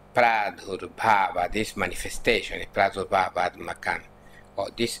 Pradhurbhava, this manifestation is pradhurbhava makan. Oh,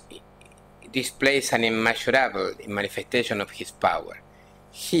 this displays an immeasurable manifestation of his power.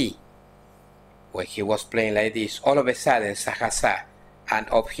 He, when he was playing like this, all of a sudden, sahasa, and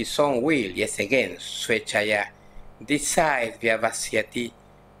of his own will, yes again, swechaya, decides vyavasyati,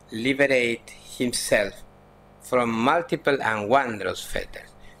 liberate himself from multiple and wondrous fetters.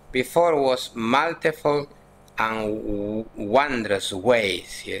 Before was multiple and wondrous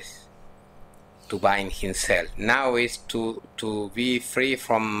ways, yes, to bind himself. Now is to be free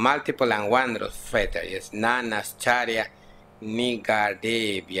from multiple and wondrous fetters. Yes, nanascharya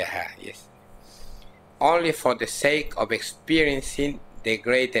nigardebhyaha. Yes, only for the sake of experiencing the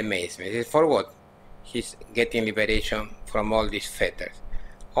great amazement. Yes, for what? He's getting liberation from all these fetters.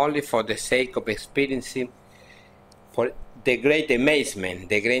 Only for the sake of experiencing for the great amazement,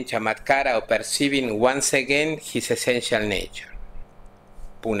 the great chamatkara of perceiving once again his essential nature.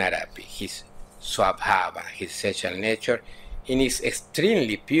 Punarapi, his Svābhava, his essential nature, in its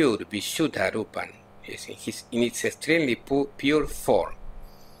extremely pure Vishuddha Rupan, in its extremely pure form,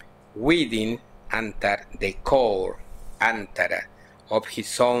 within enter the core, antara, of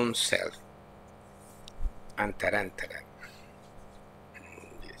his own self. Antara,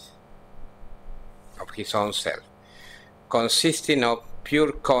 yes, of his own self, consisting of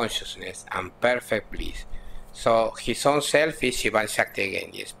pure consciousness and perfect bliss. So his own self is Shivan Shakti again,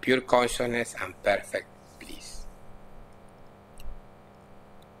 yes, pure consciousness and perfect bliss.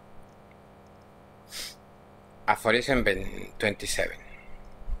 Aphorism 27.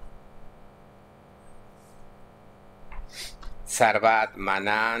 Sarvat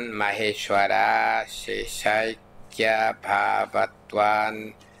manan maheshwara sheshaikya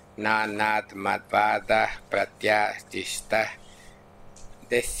bhavatvan nanat madvada pratyastishta.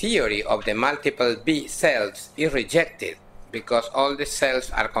 The theory of the multiple selves is rejected because all the selves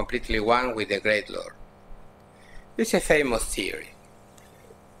are completely one with the Great Lord. This is a famous theory.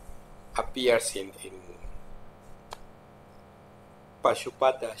 Appears in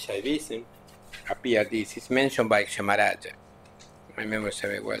Pashupata Shaivism. This is mentioned by Kshamaraja. I remember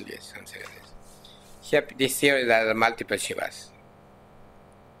very well, yes, something like this. Here, this theory that there are multiple Shivas.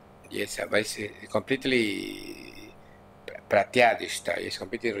 Yes, but it's completely pratyadishta, is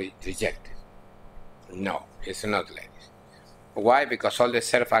completely rejected. No, it's not like this. Why? Because all the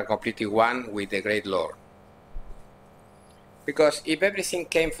self are completely one with the Great Lord. Because if everything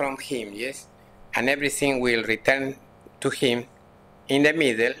came from him, yes, and everything will return to him, in the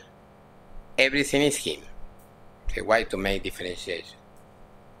middle, everything is him. Okay, why to make differentiation?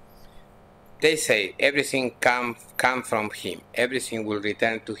 They say everything come from him, everything will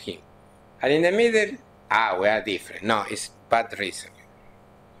return to him. And in the middle, we are different. No, it's bad reason.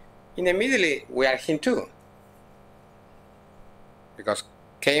 In the middle, we are him too. Because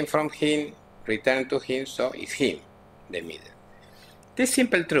came from him, returned to him, so it's him, the middle. This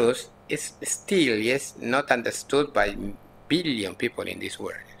simple truth is still, yes, not understood by billion people in this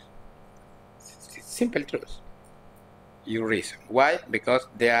world. It's simple truth. You reason. Why? Because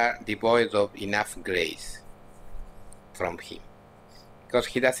they are devoid of enough grace from him. Because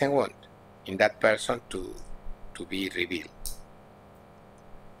he doesn't want in that person to to be revealed.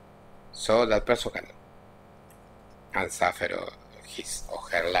 So that person can and suffer his or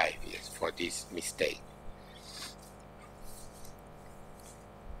her life, yes, for this mistake.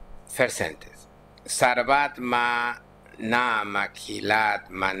 First sentence. Sarvatma namakhilat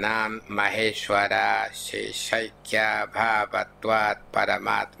manam maheshwara sheshakya bhavatvat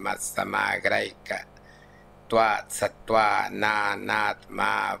paramatma samagraika tvat sattva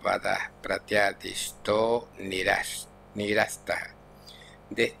nanatma vada pratyadishto nirastah.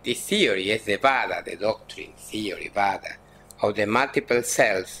 This theory is the Vada, the doctrine, theory, Vada, of the multiple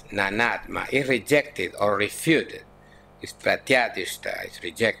selves, nanatma, is rejected or refuted. Is pratyadishta, is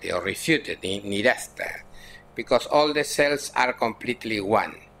rejected or refuted, nirasta, because all the selves are completely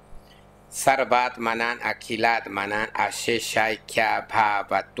one. Sarvat manan akilat manan asheshaikya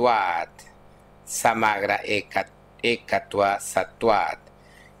bhavatvat samagra ekatva sattvat,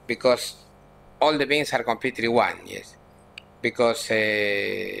 because all the beings are completely one, yes. Because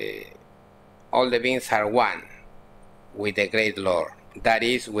all the beings are one with the great Lord, that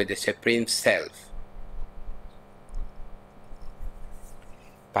is, with the Supreme Self,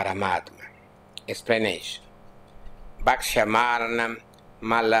 Paramatma. Explanation. Bhakshamarnam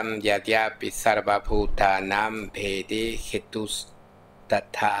malam yadyapi sarvabhutanam bhede hetus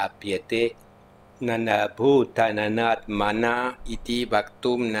tathapyate nanabhutananatmana iti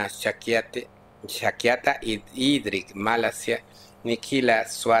bhaktum na shakyata idrik malasya nikhila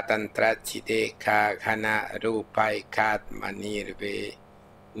swatantra chide ka ghana rupai katma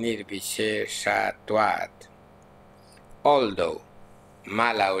nirvisheshatvat. Although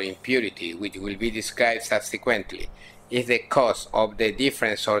mala or impurity, which will be described subsequently, is the cause of the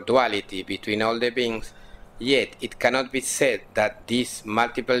difference or duality between all the beings, yet it cannot be said that these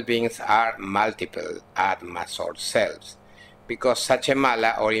multiple beings are multiple atmas or selves, because such a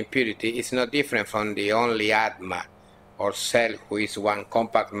mala or impurity is not different from the only atma or self, who is one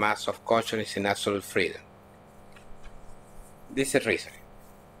compact mass of consciousness in absolute freedom. This is reason.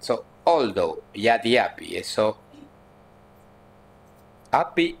 So, although yadyapi, so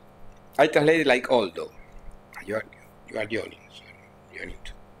api, I translate it like although. You are yawning, so you need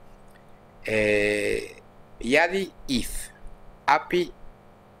to. Yadi if, api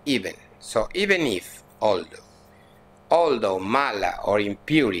even. So even if, although mala or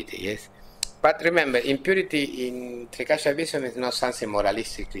impurity, yes. But remember, impurity in Trika Shaivism is not something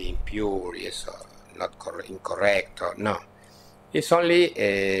moralistically impure, yes, or not incorrect, or no. It's only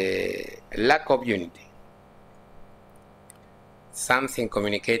a lack of unity. Something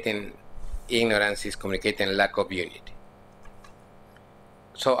communicating ignorance is communicating lack of unity.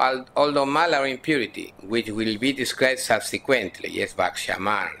 So although mala or impurity, which will be described subsequently, yes,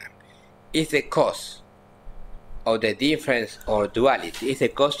 Bhakshamarna, is the cause of the difference or duality, is the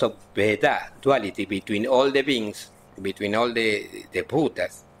cause of Veda, duality between all the beings, between all the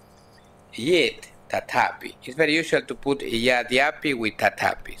Buddhas, yet Tathapi. It's very usual to put Yadyapi with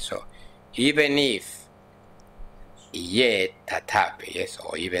Tathapi. So even if, yet Tathapi, yes,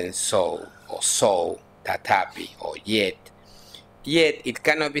 or even so, or so Tathapi, or yet it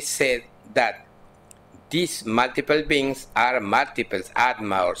cannot be said that these multiple beings are multiples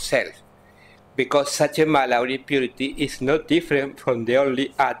Atma or Self, because such a mala or impurity is not different from the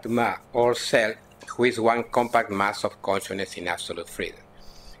only Atma or Self, who is one compact mass of consciousness in absolute freedom.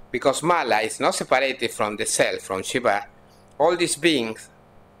 Because mala is not separated from the Self, from Shiva. All these beings,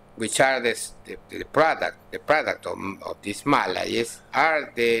 which are the product of this mala, yes,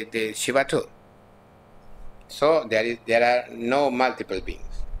 are the Shiva too. So there are no multiple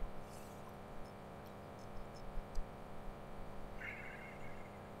beings.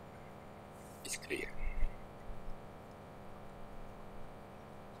 It's clear.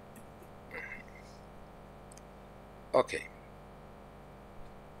 Okay.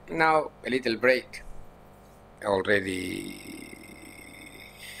 Now a little break. Already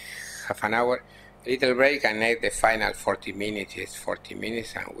half an hour. A little break, and then the final 40 minutes is 40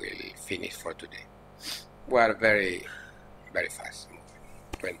 minutes, and we'll finish for today. We are very, very fast moving.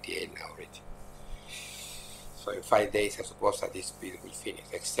 28 now already. So in 5 days, I suppose that this speed will finish.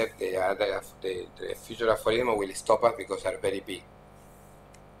 Except the future aphorism will stop us because they are very big.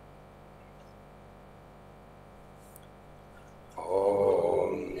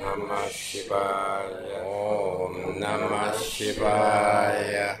 Om Namah Shivāya. Om Namah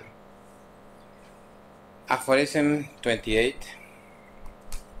Shivāya. Aphorism 28.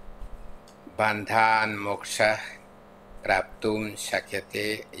 Bandhan moksha praptum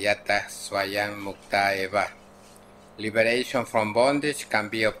shakyate yata svayam mukta eva. Liberation from bondage can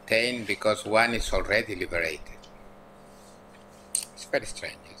be obtained because one is already liberated. It's very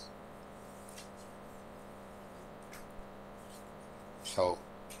strange. So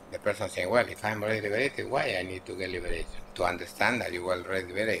the person saying, well, if I'm already liberated, why I need to get liberation? To understand that you were already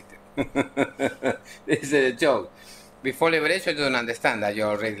liberated. This is a joke. Before liberation, you don't understand that you're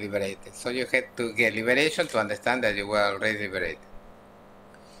already liberated. So you had to get liberation to understand that you were already liberated.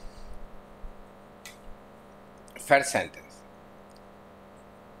 First sentence.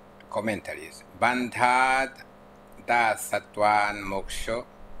 Commentaries. Bandhad da sattvan moksho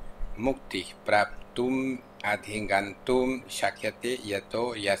mukti praptum adhingantum shakyate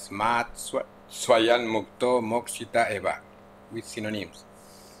yato yasmat swayan mukto mokshita eva. With synonyms.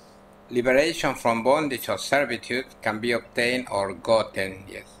 Liberation from bondage or servitude can be obtained or gotten,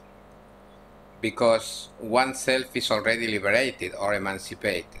 yes, because oneself is already liberated or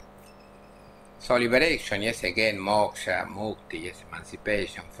emancipated. So liberation, yes, again, moksha, mukti, yes,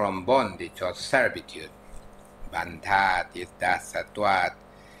 emancipation from bondage or servitude, bandhat, yes, dasatvat,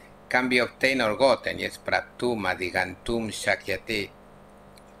 can be obtained or gotten, yes, praptum, adigantum, shakyate,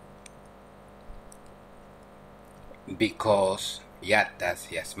 because yatas,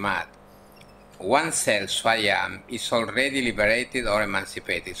 yasmat, oneself, swayam, is already liberated or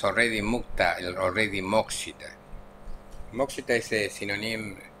emancipated, is already mukta, already mokshita. Mokshita is a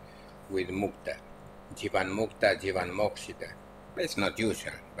synonym with mukta. Jivan mukta, jivan mokshita. It's not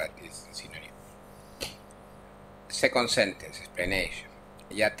usual, but it's a synonym. Second sentence, explanation.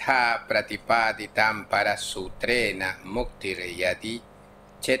 Yatha pratipaditam parasutrena muktir yadi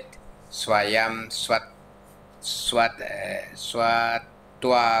chet swayam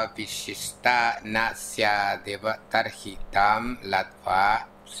Tva vishista nasya deva tarhi tam latva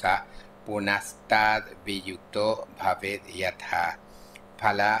sa punastad viyukto bhaved yatha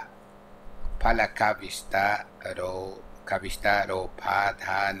phala kavista ro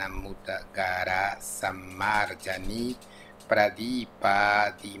padhanamuta gara sammarjani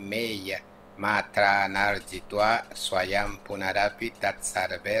pradipadimeya matra narjitva swayam punarapi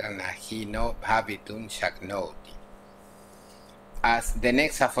tatsarverna hino bhavitum shaknoti. As the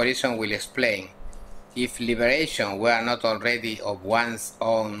next aphorism will explain, if liberation were not already of one's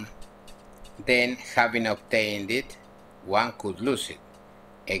own, then having obtained it, one could lose it.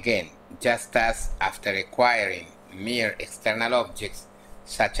 Again, just as after acquiring mere external objects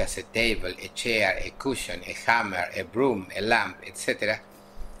such as a table, a chair, a cushion, a hammer, a broom, a lamp, etc.,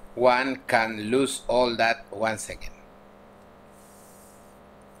 one can lose all that once again.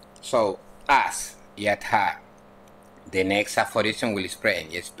 So, as yatha, the next aphorism will explain,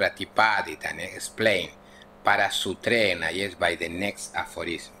 yes, pratipadita, and explain, parasutrena, yes, by the next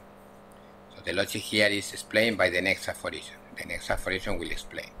aphorism. So the logic here is explained by the next aphorism. The next aphorism will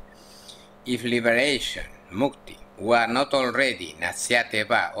explain. If liberation, mukti, were not already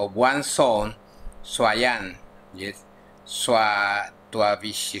nasyateva of one's own, swayan, yes,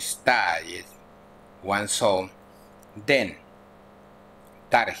 swatvavishista, yes, one's own, then,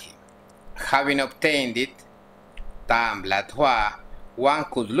 tarhi, having obtained it, tam latva, one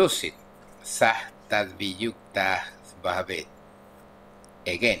could lose it, sah tadviyukta bhavet.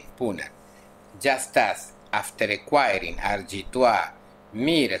 Again, puna, just as after acquiring arjitva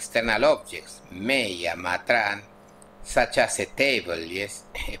mere external objects, meya matran, such as a table, yes,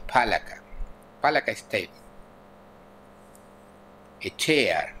 a palaka. Palaka is table. A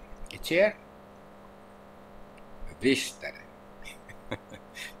chair. Vishtar.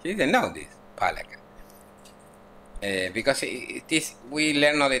 You didn't know this, palaka. Because it is, we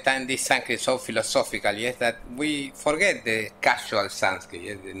learn all the time this Sanskrit so philosophical, yes, that we forget the casual Sanskrit,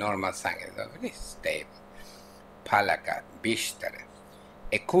 yes, the normal Sanskrit. It is stable. Palaka, Vishtara.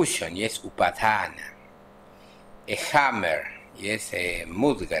 A cushion, yes, Upadhana. A hammer, yes, a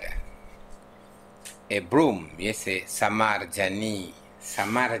Mudgara. A broom, yes, a Samarjani.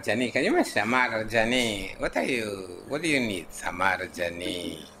 Samarjani, can you imagine Samarjani? What do you need,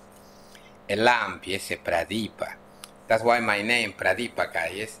 Samarjani? A lamp, yes, a Pradīpaka. That's why my name,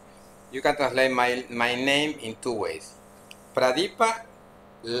 Pradīpaka, yes. You can translate my name in two ways. Pradīpaka,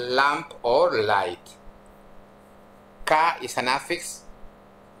 lamp or light. Ka is an affix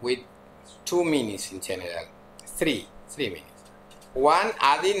with two meanings in general. Three meanings. One,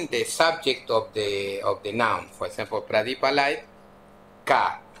 adding the subject of the noun. For example, Pradīpa, light.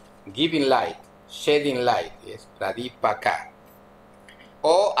 Ka, giving light, shedding light. Yes, Pradīpaka.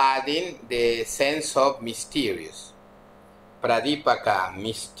 Or adding the sense of mysterious. Pradīpaka,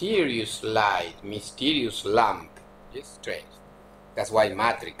 mysterious light, mysterious lamp. Yes, strange. That's why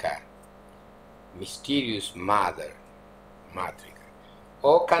Matrika, mysterious mother, Matrika.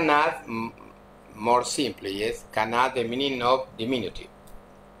 Or can add, more simply, yes, can add the meaning of diminutive.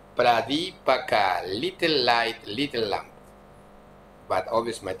 Pradīpaka, little light, little lamp. But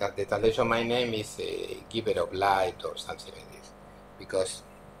obviously the translation of my name is a giver of light or something like this. because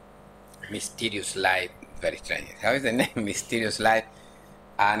mysterious light, very strange. How is the name? Mysterious light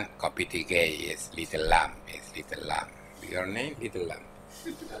and computer gay, yes, little lamb, yes, little lamb. Your name, little lamb.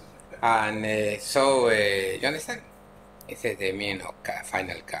 And you understand? This is the meaning of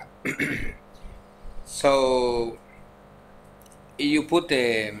final ka. So, you put,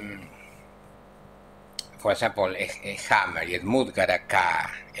 for example, a hammer, yes, mudgara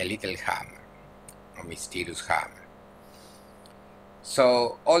ka, a little hammer, a mysterious hammer.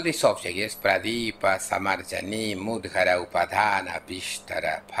 So, all these objects, yes, Pradīpaka, Samarjani, Mudgara, Upadhana,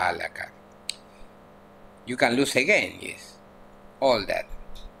 Vishtara, Palaka, you can lose again, yes, all that,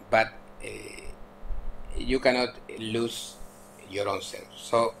 but you cannot lose your own self.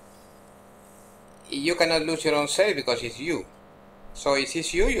 So, you cannot lose your own self because it's you. So, if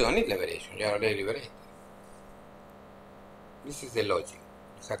it's you, you don't need liberation, you are already liberated. This is the logic.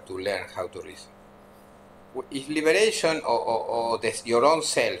 You have to learn how to reason. If liberation or your own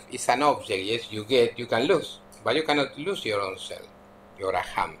self is an object, yes, you can lose, but you cannot lose your own self, your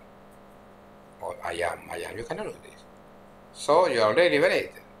aham, or I am, you cannot lose this. So you are already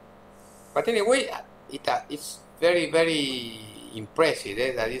liberated. But anyway, it's very, very impressive,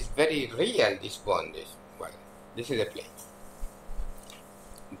 that it's very real, this bondage. Well, this is the play.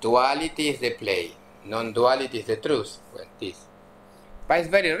 Duality is the play, non-duality is the truth. Well, this. But it's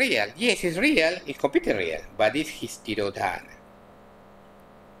very real. Yes, it's real, it's completely real, but it's hysterodhana.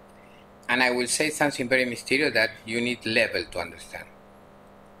 And I will say something very mysterious that you need level to understand.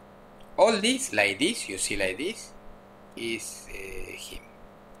 All this, like this, you see like this, is him.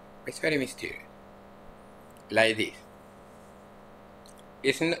 It's very mysterious. Like this.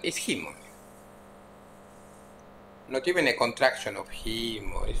 It's him only. Not even a contraction of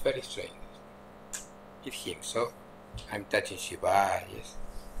him, or it's very strange. It's him. So I'm touching śivāya, yes.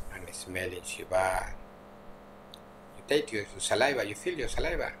 I'm smelling śivāya. You take your saliva, you feel your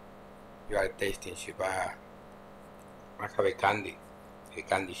saliva. You are tasting śivāya. I have a candy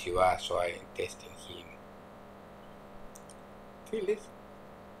śivāya, so I'm tasting him. Feel this?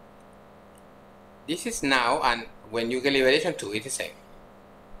 This is now, and when you get liberation too, it's the same.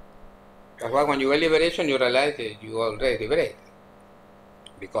 That's why when you get liberation, you realize that you are already liberated.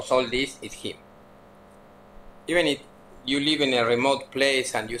 Because all this is him. Even if you live in a remote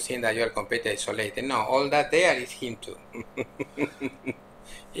place and you think that you are completely isolated, no, all that there is him too.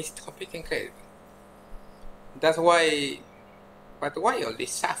 It's completely incredible. That's why, but why all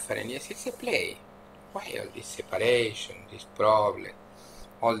this suffering? Yes, it's a play. Why all this separation, this problem,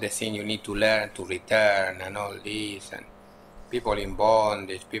 all the things you need to learn to return and all this, and people in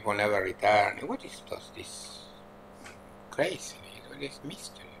bondage, people never return. What is this crazy? What is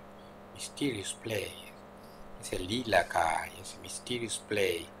mystery? Mysterious play. It's a lilaka, it's a mysterious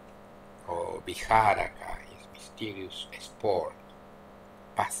play, or viharaka, it's mysterious sport,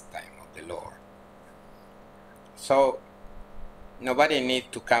 pastime of the Lord. So nobody needs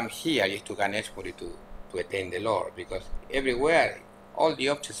to come here to Ganeshpuri to attain the Lord, because everywhere, all the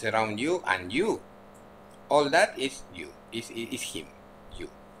objects around you and you, all that is you, is him, you.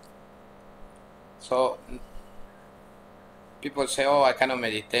 So people say, oh, I cannot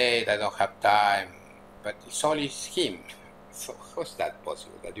meditate, I don't have time. But it's all is him. So how's that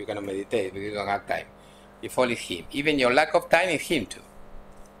possible, that you cannot meditate because you don't have time? If all is him. Even your lack of time is him too.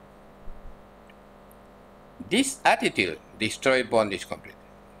 This attitude destroys bondage completely.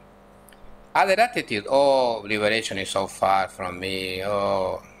 Other attitude, oh, liberation is so far from me,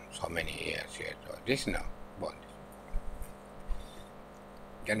 oh, so many years yet. This no, bondage.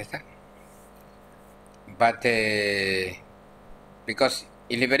 You understand? But because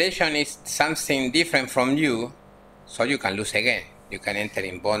liberation is something different from you, so you can lose again. You can enter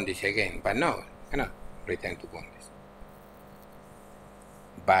in bondage again. But no, you cannot return to bondage.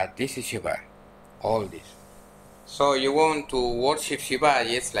 But this is Shiva, all this. So you want to worship Shiva,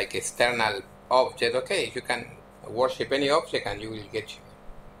 yes, like external object. Okay, you can worship any object and you will get Shiva.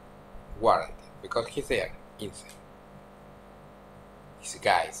 Warranted, because he's there, inside. He's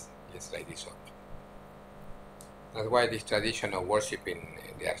guys, just like this object. That's why this tradition of worshipping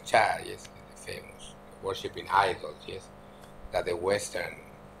the archa, yes, famous, worshipping idols, yes, that the Westerner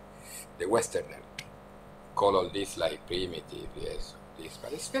call all this like primitive, yes, this,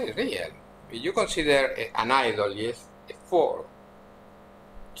 but it's very real. If you consider an idol, yes, a form,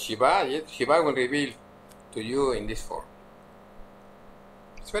 Shiva, yes, Shiva will reveal to you in this form.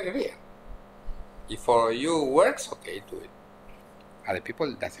 It's very real. If for you works, okay, do it. Other people,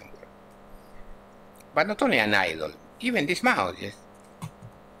 it doesn't work. But not only an idol, even this mouse, yes.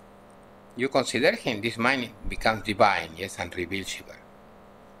 You consider him, this mind becomes divine, yes, and reveals Shiva.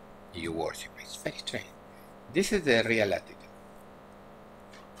 You worship. It's very strange. This is the real attitude.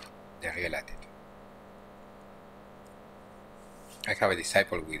 the real attitude. I have a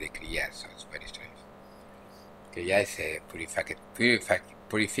disciple with a Kriya, so it's very strange. Kriya is a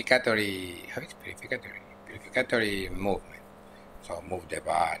purificatory, how is purificatory? Purificatory movement. So move the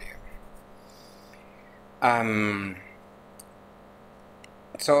body.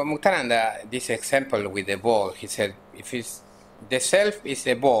 So Muktānanda, this example with the ball, he said, if the self is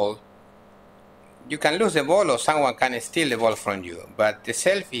a ball, you can lose the ball or someone can steal the ball from you, but the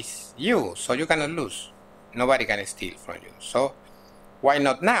self is you, so you cannot lose. Nobody can steal from you. So why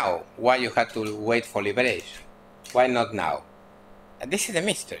not now? Why you have to wait for liberation? Why not now? And this is the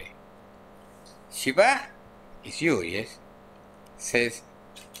mystery. Shiva is you, yes? Says,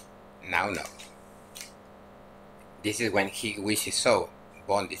 now no. This is when he wishes so.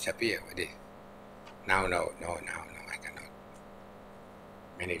 Bond disappear with this. Now, no, I cannot.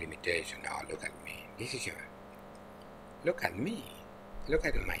 Many limitations. Now, look at me. This is Shiva. Look at me. Look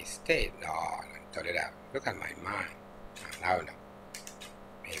at my state. No, turn it up. Look at my mind. No.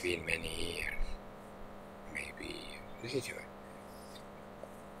 Maybe in many years. Maybe. This is Shiva.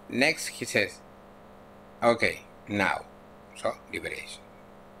 Next, he says, okay, now. So, liberation.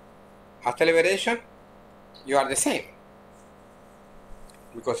 After liberation, you are the same.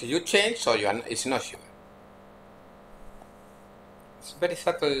 Because if you change, so it's not Shiva. It's very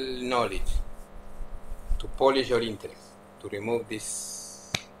subtle knowledge to polish your interest, to remove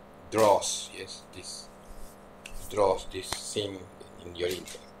this dross, yes, this dross, this sin in your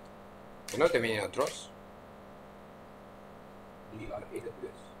interest. You know the meaning of dross?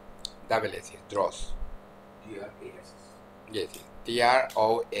 D-R-A-W-S. Double S, dross. D-R-A-S-S. Yes,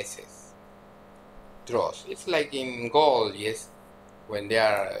 D-R-O-S-S. Dross. It's like in gold, yes. When they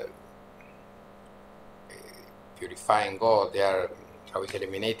are purifying gold, they are,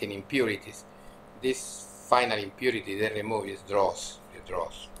 eliminating impurities. This final impurity they remove is dross, the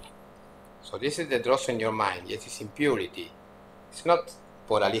dross. So this is the dross in your mind. Yes, it's impurity. It's not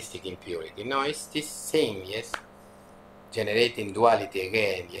pluralistic impurity. No, it's this thing, yes, generating duality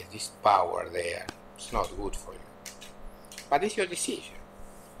again. Yes, this power there. It's not good for you. But it's your decision.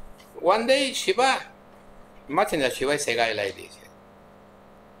 One day, Shiva, imagine that Shiva is a guy like this.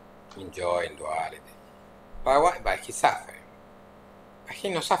 Enjoying duality. But what? But he's suffering. But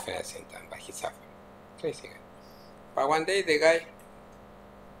he's not suffering at the same time, but he's suffering. Crazy guy. But one day the guy,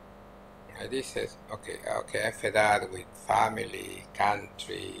 this says, okay, I'm fed up with family,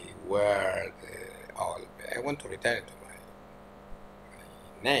 country, world, all. I want to return to my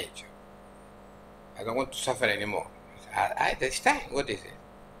nature. I don't want to suffer anymore. At this time, what is it?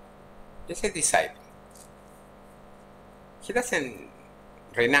 It's a disciple. He doesn't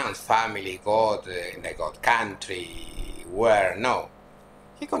renounce family, God, country, world, no.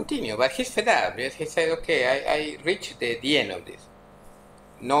 He continued, but he's fed up. Yes? He said, okay, I reached the end of this.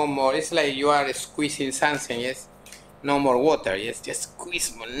 No more. It's like you are squeezing something, yes? No more water, yes? Just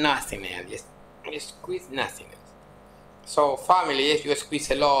squeeze nothing else, just squeeze nothing else. So family, yes, you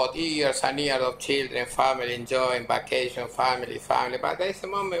squeeze a lot, years and years of children, family, enjoying vacation, family, but there is a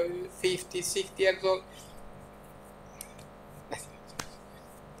moment, 50, 60 years old,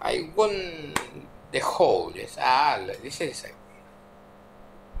 I want the whole, yes, all, this is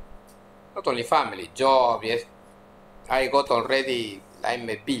not only family, job, yes, I got already, I'm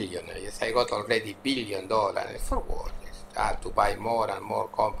a billionaire, yes, I got already $1 billion, for what, yes, to buy more and more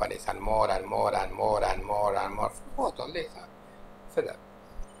companies and more and more and more and more and more, for what, all this, for that,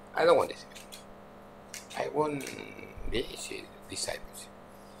 I don't want this, I want this discipleship.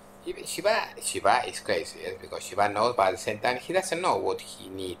 Even Shiva is crazy, yes, because Shiva knows, but at the same time, he doesn't know what he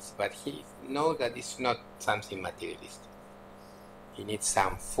needs, but he knows that it's not something materialistic. He needs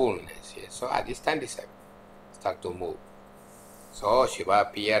some fullness, yes. So at this time, disciples start to move. So Shiva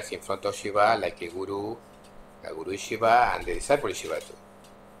appears in front of Shiva like a guru. The guru is Shiva, and the disciple is Shiva too.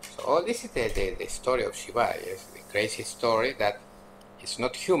 So all this is the story of Shiva, yes, the crazy story that is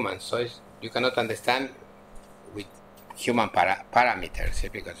not human, so you cannot understand with human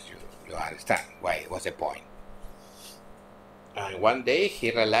parameters, because you understand why, what's the point. And one day he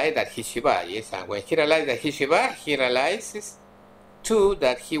realized that he's Shiva, yes, and when he realized that he's Shiva, he realizes too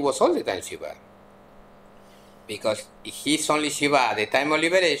that he was all the time Shiva. Because he's only Shiva at the time of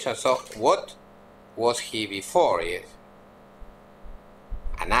liberation, so what was he before, yes?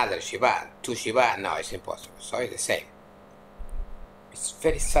 Another Shiva, two Shiva, no, it's impossible, so it's the same. It's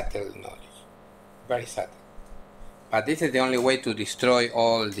very subtle knowledge, very subtle. But this is the only way to destroy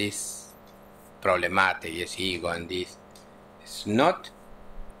all this problematic, yes, ego and this. It's not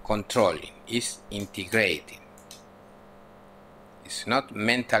controlling, it's integrating. It's not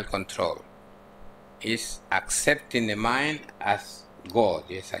mental control. It's accepting the mind as God,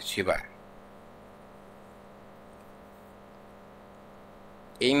 yes, as Shiva.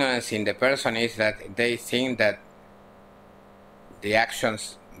 Ignorance in the person is that they think that the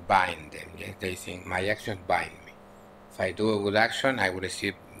actions bind them. Yes, they think my actions bind me. If I do a good action, I will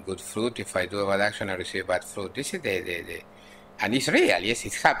receive good fruit. If I do a bad action, I receive bad fruit. This is the and it's real. Yes,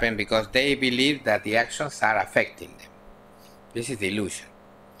 it's happened because they believe that the actions are affecting them. This is the illusion.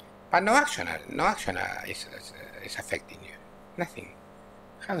 But no action is affecting you. Nothing.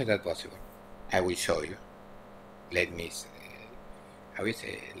 How is that possible? I will show you. Let me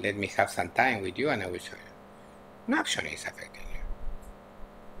have some time with you and I will show you. No action is affecting you.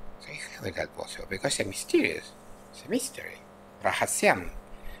 So how is that possible? Because it's mysterious. It's a mystery. Rahasyam.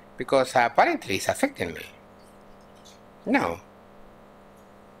 Because apparently it's affecting me. No.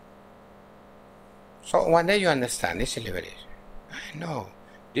 So one day you understand, this is liberation. No,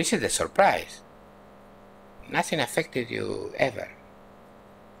 this is the surprise. Nothing affected you ever.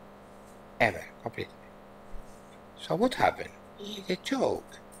 Ever, completely. So what happened? It's a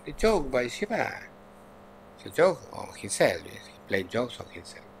joke. The joke by Shiva. It's a joke on himself. Yes. He played jokes on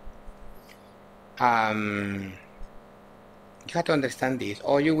himself. You have to understand this,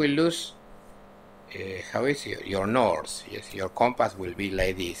 or you will lose, how is it? Your north. Yes, your compass will be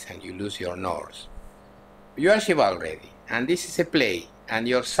like this, and you lose your north. You are Shiva already, and this is a play, and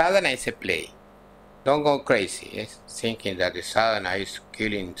your sadhana is a play. Don't go crazy, yes, thinking that the sadhana is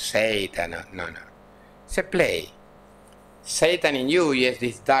killing Satan. No. It's a play. Satan in you, yes,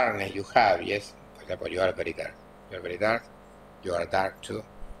 this darkness you have, yes. For example, you are very dark. You are very dark. You are dark too.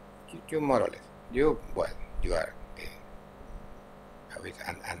 You more or less. You are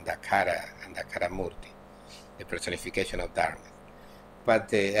Andhakara Murti, the personification of darkness.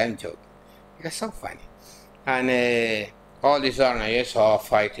 But I'm joking. It's so funny. And all this darkness, yes,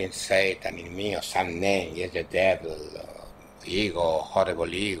 fighting Satan in me or some name, yes, the devil, ego,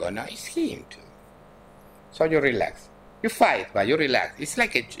 horrible ego. No, it's him too. So you relax. You fight, but you relax. It's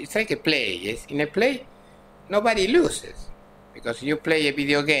like a play, yes. In a play, nobody loses. Because you play a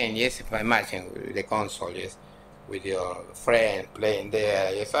video game, yes, if I imagine with the console, yes, with your friend playing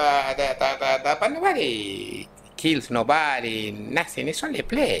there, yes, but nobody kills nobody, nothing, it's only a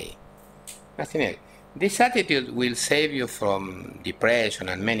play, nothing else. This attitude will save you from depression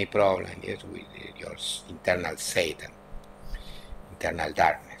and many problems, yes, with your internal Satan, internal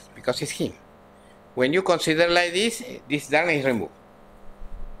darkness, because it's him. When you consider like this darkness is removed.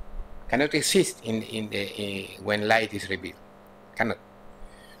 Cannot exist when light is revealed. Cannot.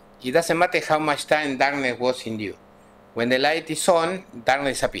 It doesn't matter how much time darkness was in you. When the light is on,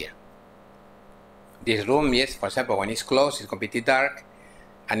 darkness disappears. This room, yes, for example, when it's closed, it's completely dark,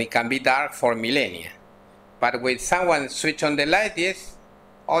 and it can be dark for millennia. But when someone switch on the light, yes,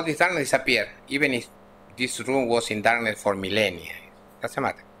 all this darkness disappears, even if this room was in darkness for millennia. Doesn't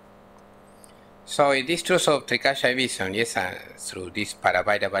matter. So this truth of Trika Shaivism, yes, through this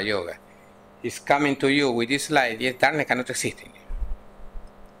Parabhairavayoga, is coming to you with this light, yes, darkness cannot exist in you.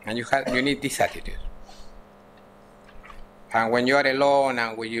 And you need this attitude. And when you are alone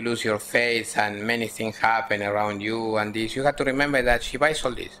and when you lose your faith and many things happen around you and this, you have to remember that Shiva is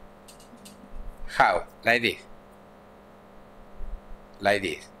all this. How? Like this. Like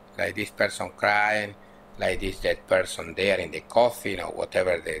this. Like this person crying, like this dead person there in the coffin or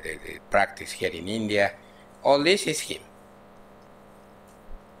whatever the practice here in India. All this is him.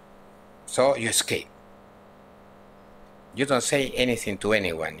 So you escape. You don't say anything to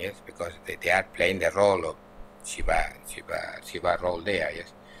anyone, yes, because they are playing the role of Shiva role there,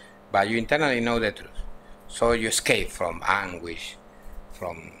 yes. But you internally know the truth. So you escape from anguish,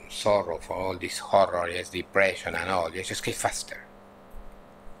 from sorrow, from all this horror, yes, depression and all. Yes, you escape faster.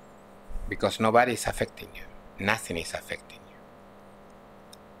 Because nobody is affecting you. Nothing is affecting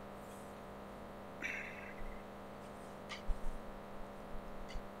you.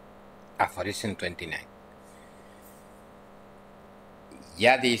 Aphorism 29.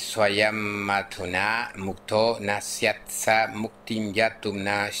 Yadi swayam matuna mukto nasyatsa muktim yatum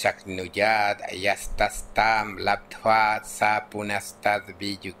na shaknuyad yastastam labdhva sa punastad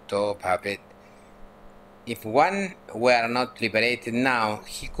viyukto bhavet. If one were not liberated now,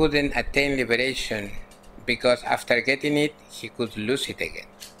 he couldn't attain liberation because after getting it, he could lose it again.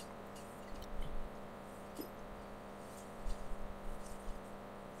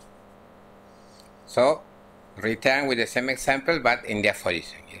 So, return with the same example, but in the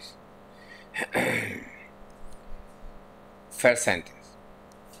aphorism, yes. First sentence.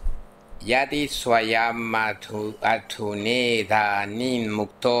 Yadi swayam atune dhanin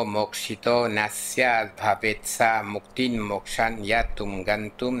mukto mokshito nasyad bhavetsa muktin mokshan yatum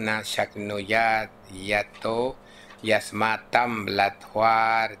gantum na shaknuyad yato yasmatam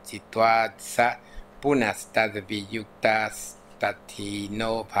latvar jitvad sa punastad viyuktas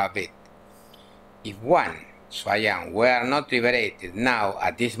tatino bhavet. If one, Swayam, were not liberated now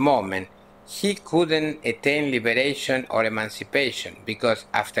at this moment, he couldn't attain liberation or emancipation, because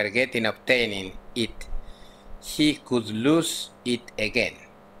after obtaining it, he could lose it again.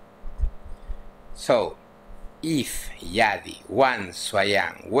 So, if Yadi, one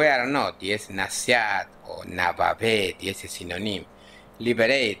Swayam, were not, yes, Nasyat or Nabhavet, yes, a synonym,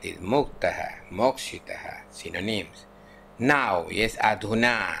 liberated, Muktaha, Mokshitaha, synonyms. Now, yes,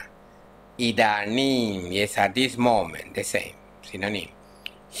 Adhuna, Idanim, yes, at this moment, the same, synonym.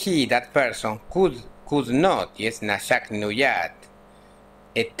 He, that person, could not, yes, Nashak Nuyat,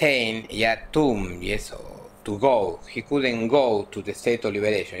 attain Yatum, yes, to go. He couldn't go to the state of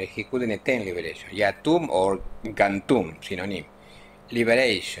liberation. He couldn't attain liberation. Yatum or Gantum, synonym.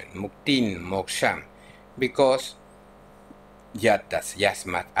 Liberation, Muktin, Moksham. Because Yatas,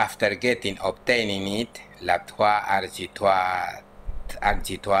 Yasmat, after obtaining it, Laptwa,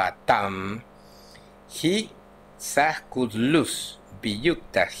 Arjitwa, Tam, he could lose,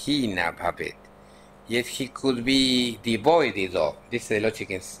 Biyukta, Hina, Bhavet. Yes, he could be devoided of. This is the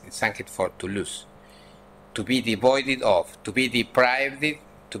logic in Sanskrit for to lose. To be devoided of, to be deprived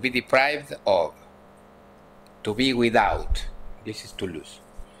of, to be without. This is to lose.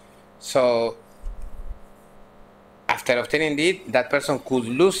 So, after obtaining it, that person could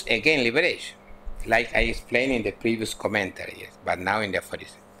lose again liberation, like I explained in the previous commentary, yes, but now in the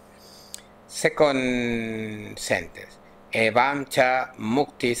aphorism. Second sentence. Evam cha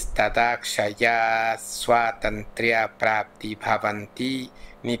muktis tadakshaya swatantriya prapti bhavanti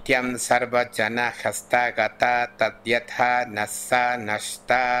nityam sarva jana hasta gata tadyatha nasa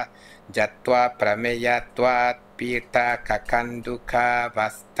nashta jatva prameyatvat pirta kakanduka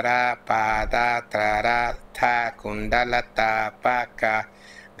vastra pada traratha kundalata paka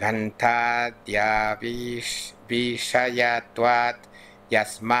ganta vishayatvat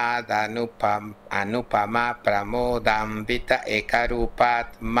yasmad anupama pramodambita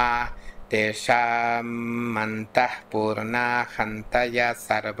ekarupat ma teshamantah purna hantaya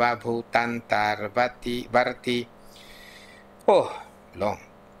sarva bhutantarvati varti. Oh, long.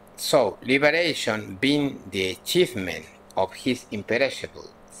 So, liberation, being the achievement of his imperishable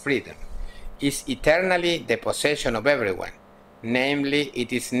freedom, is eternally the possession of everyone. Namely,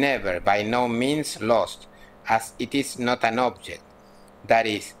 it is never, by no means lost, as it is not an object. That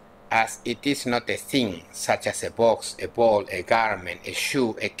is, as it is not a thing, such as a box, a ball, a garment, a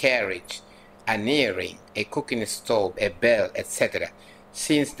shoe, a carriage, an earring, a cooking stove, a bell, etc.,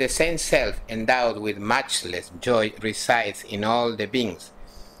 since the same self endowed with matchless joy resides in all the beings,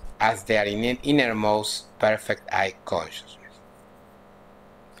 as their innermost perfect eye consciousness.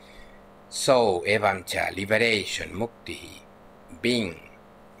 So, evamcha, liberation, mukti, being,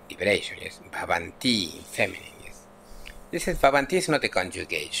 liberation, yes, bhavanti, feminine. This is Bhavanti is not a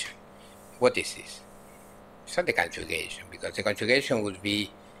conjugation. What is this? It's not a conjugation, because the conjugation would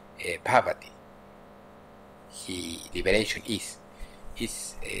be Bhavati. Liberation is.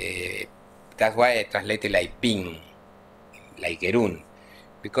 That's why I translated like being, like Gerun,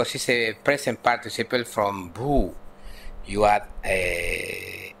 because it's a present participle from Bhu. You add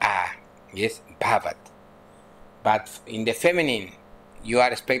yes, Bhavat. But in the feminine, you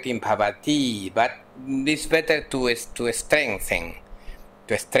are expecting Bhavati, but it's better to strengthen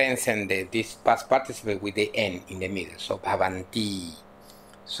this past participle with the N in the middle. So Bhavanti.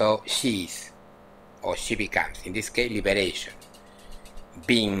 So she is, or she becomes. In this case, liberation.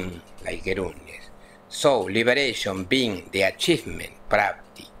 Being, like Gerun, yes. So liberation being the achievement,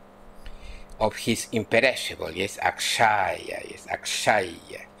 prapti, of his imperishable, yes, akshaya, yes,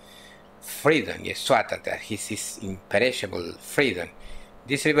 akshaya. Freedom, yes, swatata, his imperishable freedom.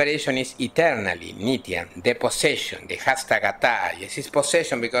 This liberation is eternally Nityan, the possession, the hastagata. Yes, it's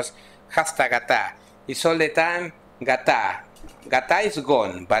possession because hastagata is all the time gata. Gata is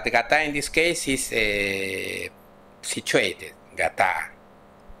gone, but gata in this case is situated. Gata,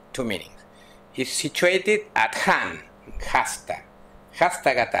 two meanings. It's situated at hand, hasta.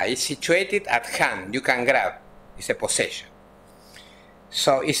 Hastagata is situated at hand, you can grab. It's a possession.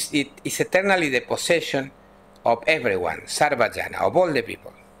 So it's eternally the possession of everyone, sarvajana, of all the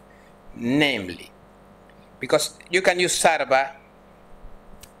people. Namely, because you can use sarva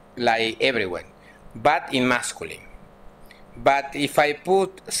like everyone, but in masculine. But if I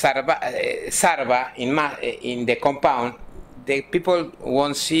put sarva in the compound, the people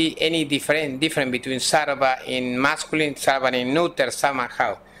won't see any difference between sarva in masculine, sarva in neuter,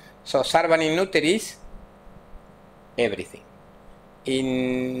 somehow. So sarva in neuter is everything.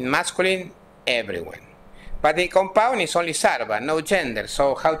 In masculine, everyone. But the compound is only sarva, no gender.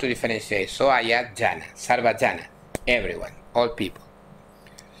 So how to differentiate? So I add jhana, sarva jhana, everyone, all people.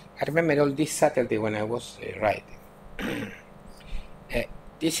 I remember all this subtlety when I was writing.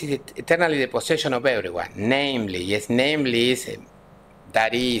 This is eternally the possession of everyone. Namely, yes, namely is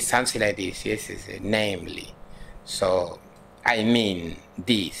that is something like this. Yes, is namely. So I mean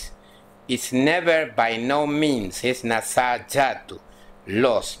this. It's never by no means. It's nasa jatu,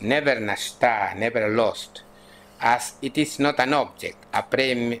 lost, never nashta, never lost. As it is not an object,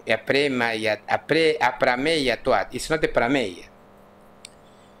 aprameya tuat. It's not a prameya.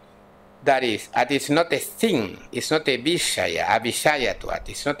 That is, it is not a thing, it's not a vishaya tuat,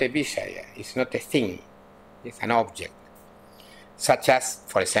 it's not a vishaya, it's not a thing, it's an object. Such as,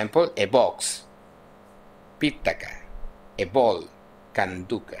 for example, a box, pitaka, a ball,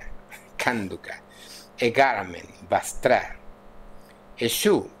 kanduka, a garment, vastra, a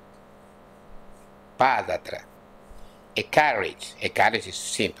shoe, padatra, a carriage is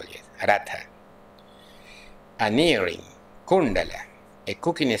simple, yes, ratha, an earring, kundala, a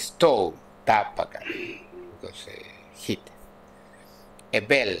cooking stove, tapaka, because heat, a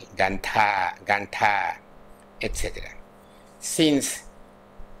bell, gantha, etc. Since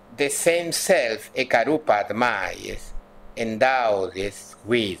the same self, ekarupa atma, yes, endowed, yes,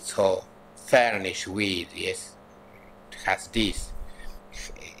 with, so furnished with, yes, has this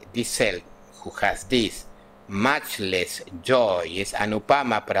self who has this, much less joy, yes,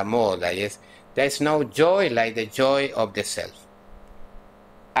 anupama pramoda, yes, there is no joy like the joy of the self.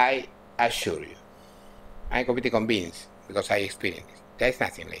 I assure you, I'm completely convinced because I experienced it. There is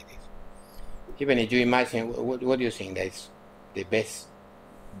nothing like this. Even if you imagine, what do you think that is the best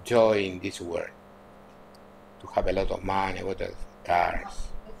joy in this world? To have a lot of money, what else? Cars.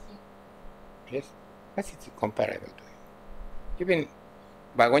 Yes, that's comparable to it. Even,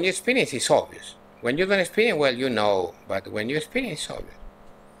 but when you experience, it's obvious. When you don't experience, well, you know, but when you experience, it's obvious.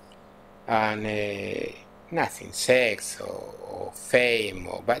 And nothing, sex or fame,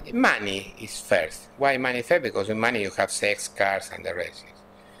 but money is first. Why money first? Because with money you have sex, cars, and the rest.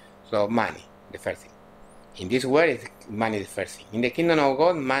 So money, the first thing. In this world, money is the first thing. In the kingdom of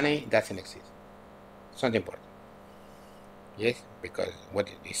God, money doesn't exist. It's not important. Yes, because what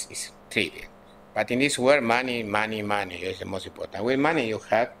is trivial. But in this world, money is the most important. With money you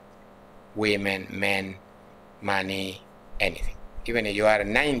have women, men, money, anything. Even if you are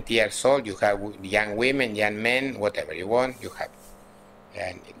 90 years old, you have young women, young men, whatever you want, you have.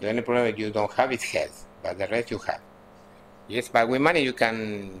 And the only problem you don't have is health, but the rest you have. Yes, but with money you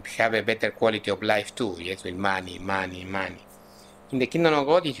can have a better quality of life too. Yes, with money. In the kingdom of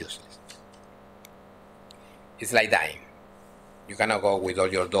God, it's useless. It's like dying. You cannot go with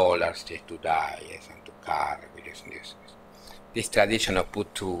all your dollars just to die, yes, and to carry with this. This tradition of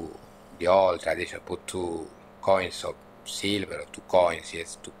the old tradition, put 2 coins of silver or 2 coins,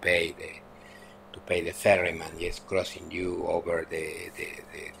 yes, to pay the ferryman, yes, crossing you over the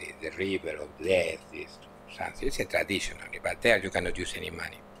river of death, yes, something. It's a tradition only, but there you cannot use any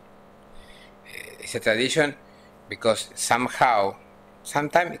money. It's a tradition because somehow,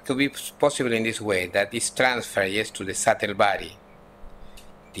 sometimes it could be possible in this way that this transfer, yes, to the subtle body,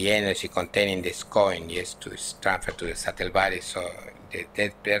 the energy containing this coin, yes, to transfer to the subtle body, so the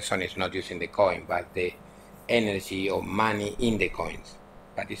dead person is not using the coin, but the energy of money in the coins.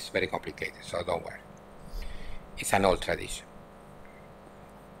 But it's very complicated, so don't worry. It's an old tradition.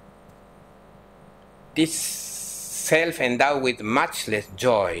 This self endowed with much less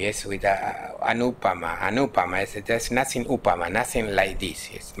joy, yes, with anupama. Anupama, there's nothing upama, nothing like this,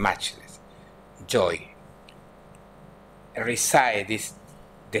 yes, much less joy. Resides,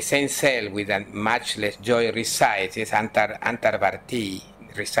 the same self with a much less joy resides, yes, antarvarti,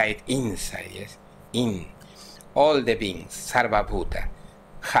 reside inside, yes, in all the beings, sarvabhuta.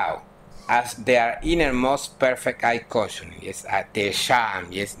 How? As their innermost perfect eye consciousness, yes, at the sham,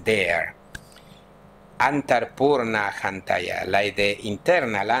 yes, there. Antarpurna ahantaya, like the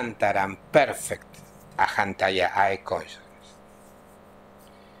internal antar and perfect ahantaya, eye consciousness.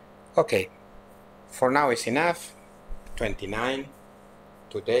 Okay, for now it's enough. 29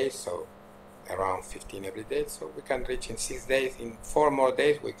 today, so around 15 every day, so we can reach in 6 days. In 4 more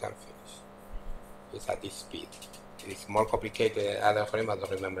days we can finish. It's at this speed. It's more complicated than other frames, I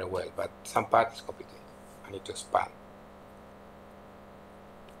don't remember well, but some part is complicated. I need to expand.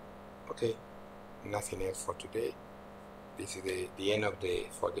 Okay, nothing else for today. This is the end of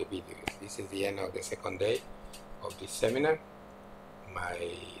for the video. This is the end of the second day of this seminar. My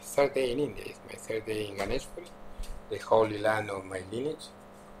 3rd day in India. It's my 3rd day in GANESHPURI, the holy land of my lineage,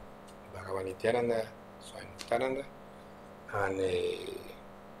 Bhagavān Nityānanda, Swāmī Muktānanda, and we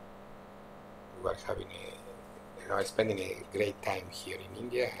were having I'm spending a great time here in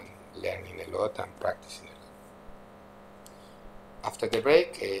India and learning a lot and practicing a lot. After the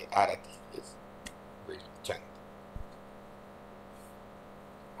break, Arati will chant.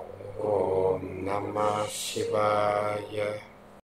 Om Namah Shivāya.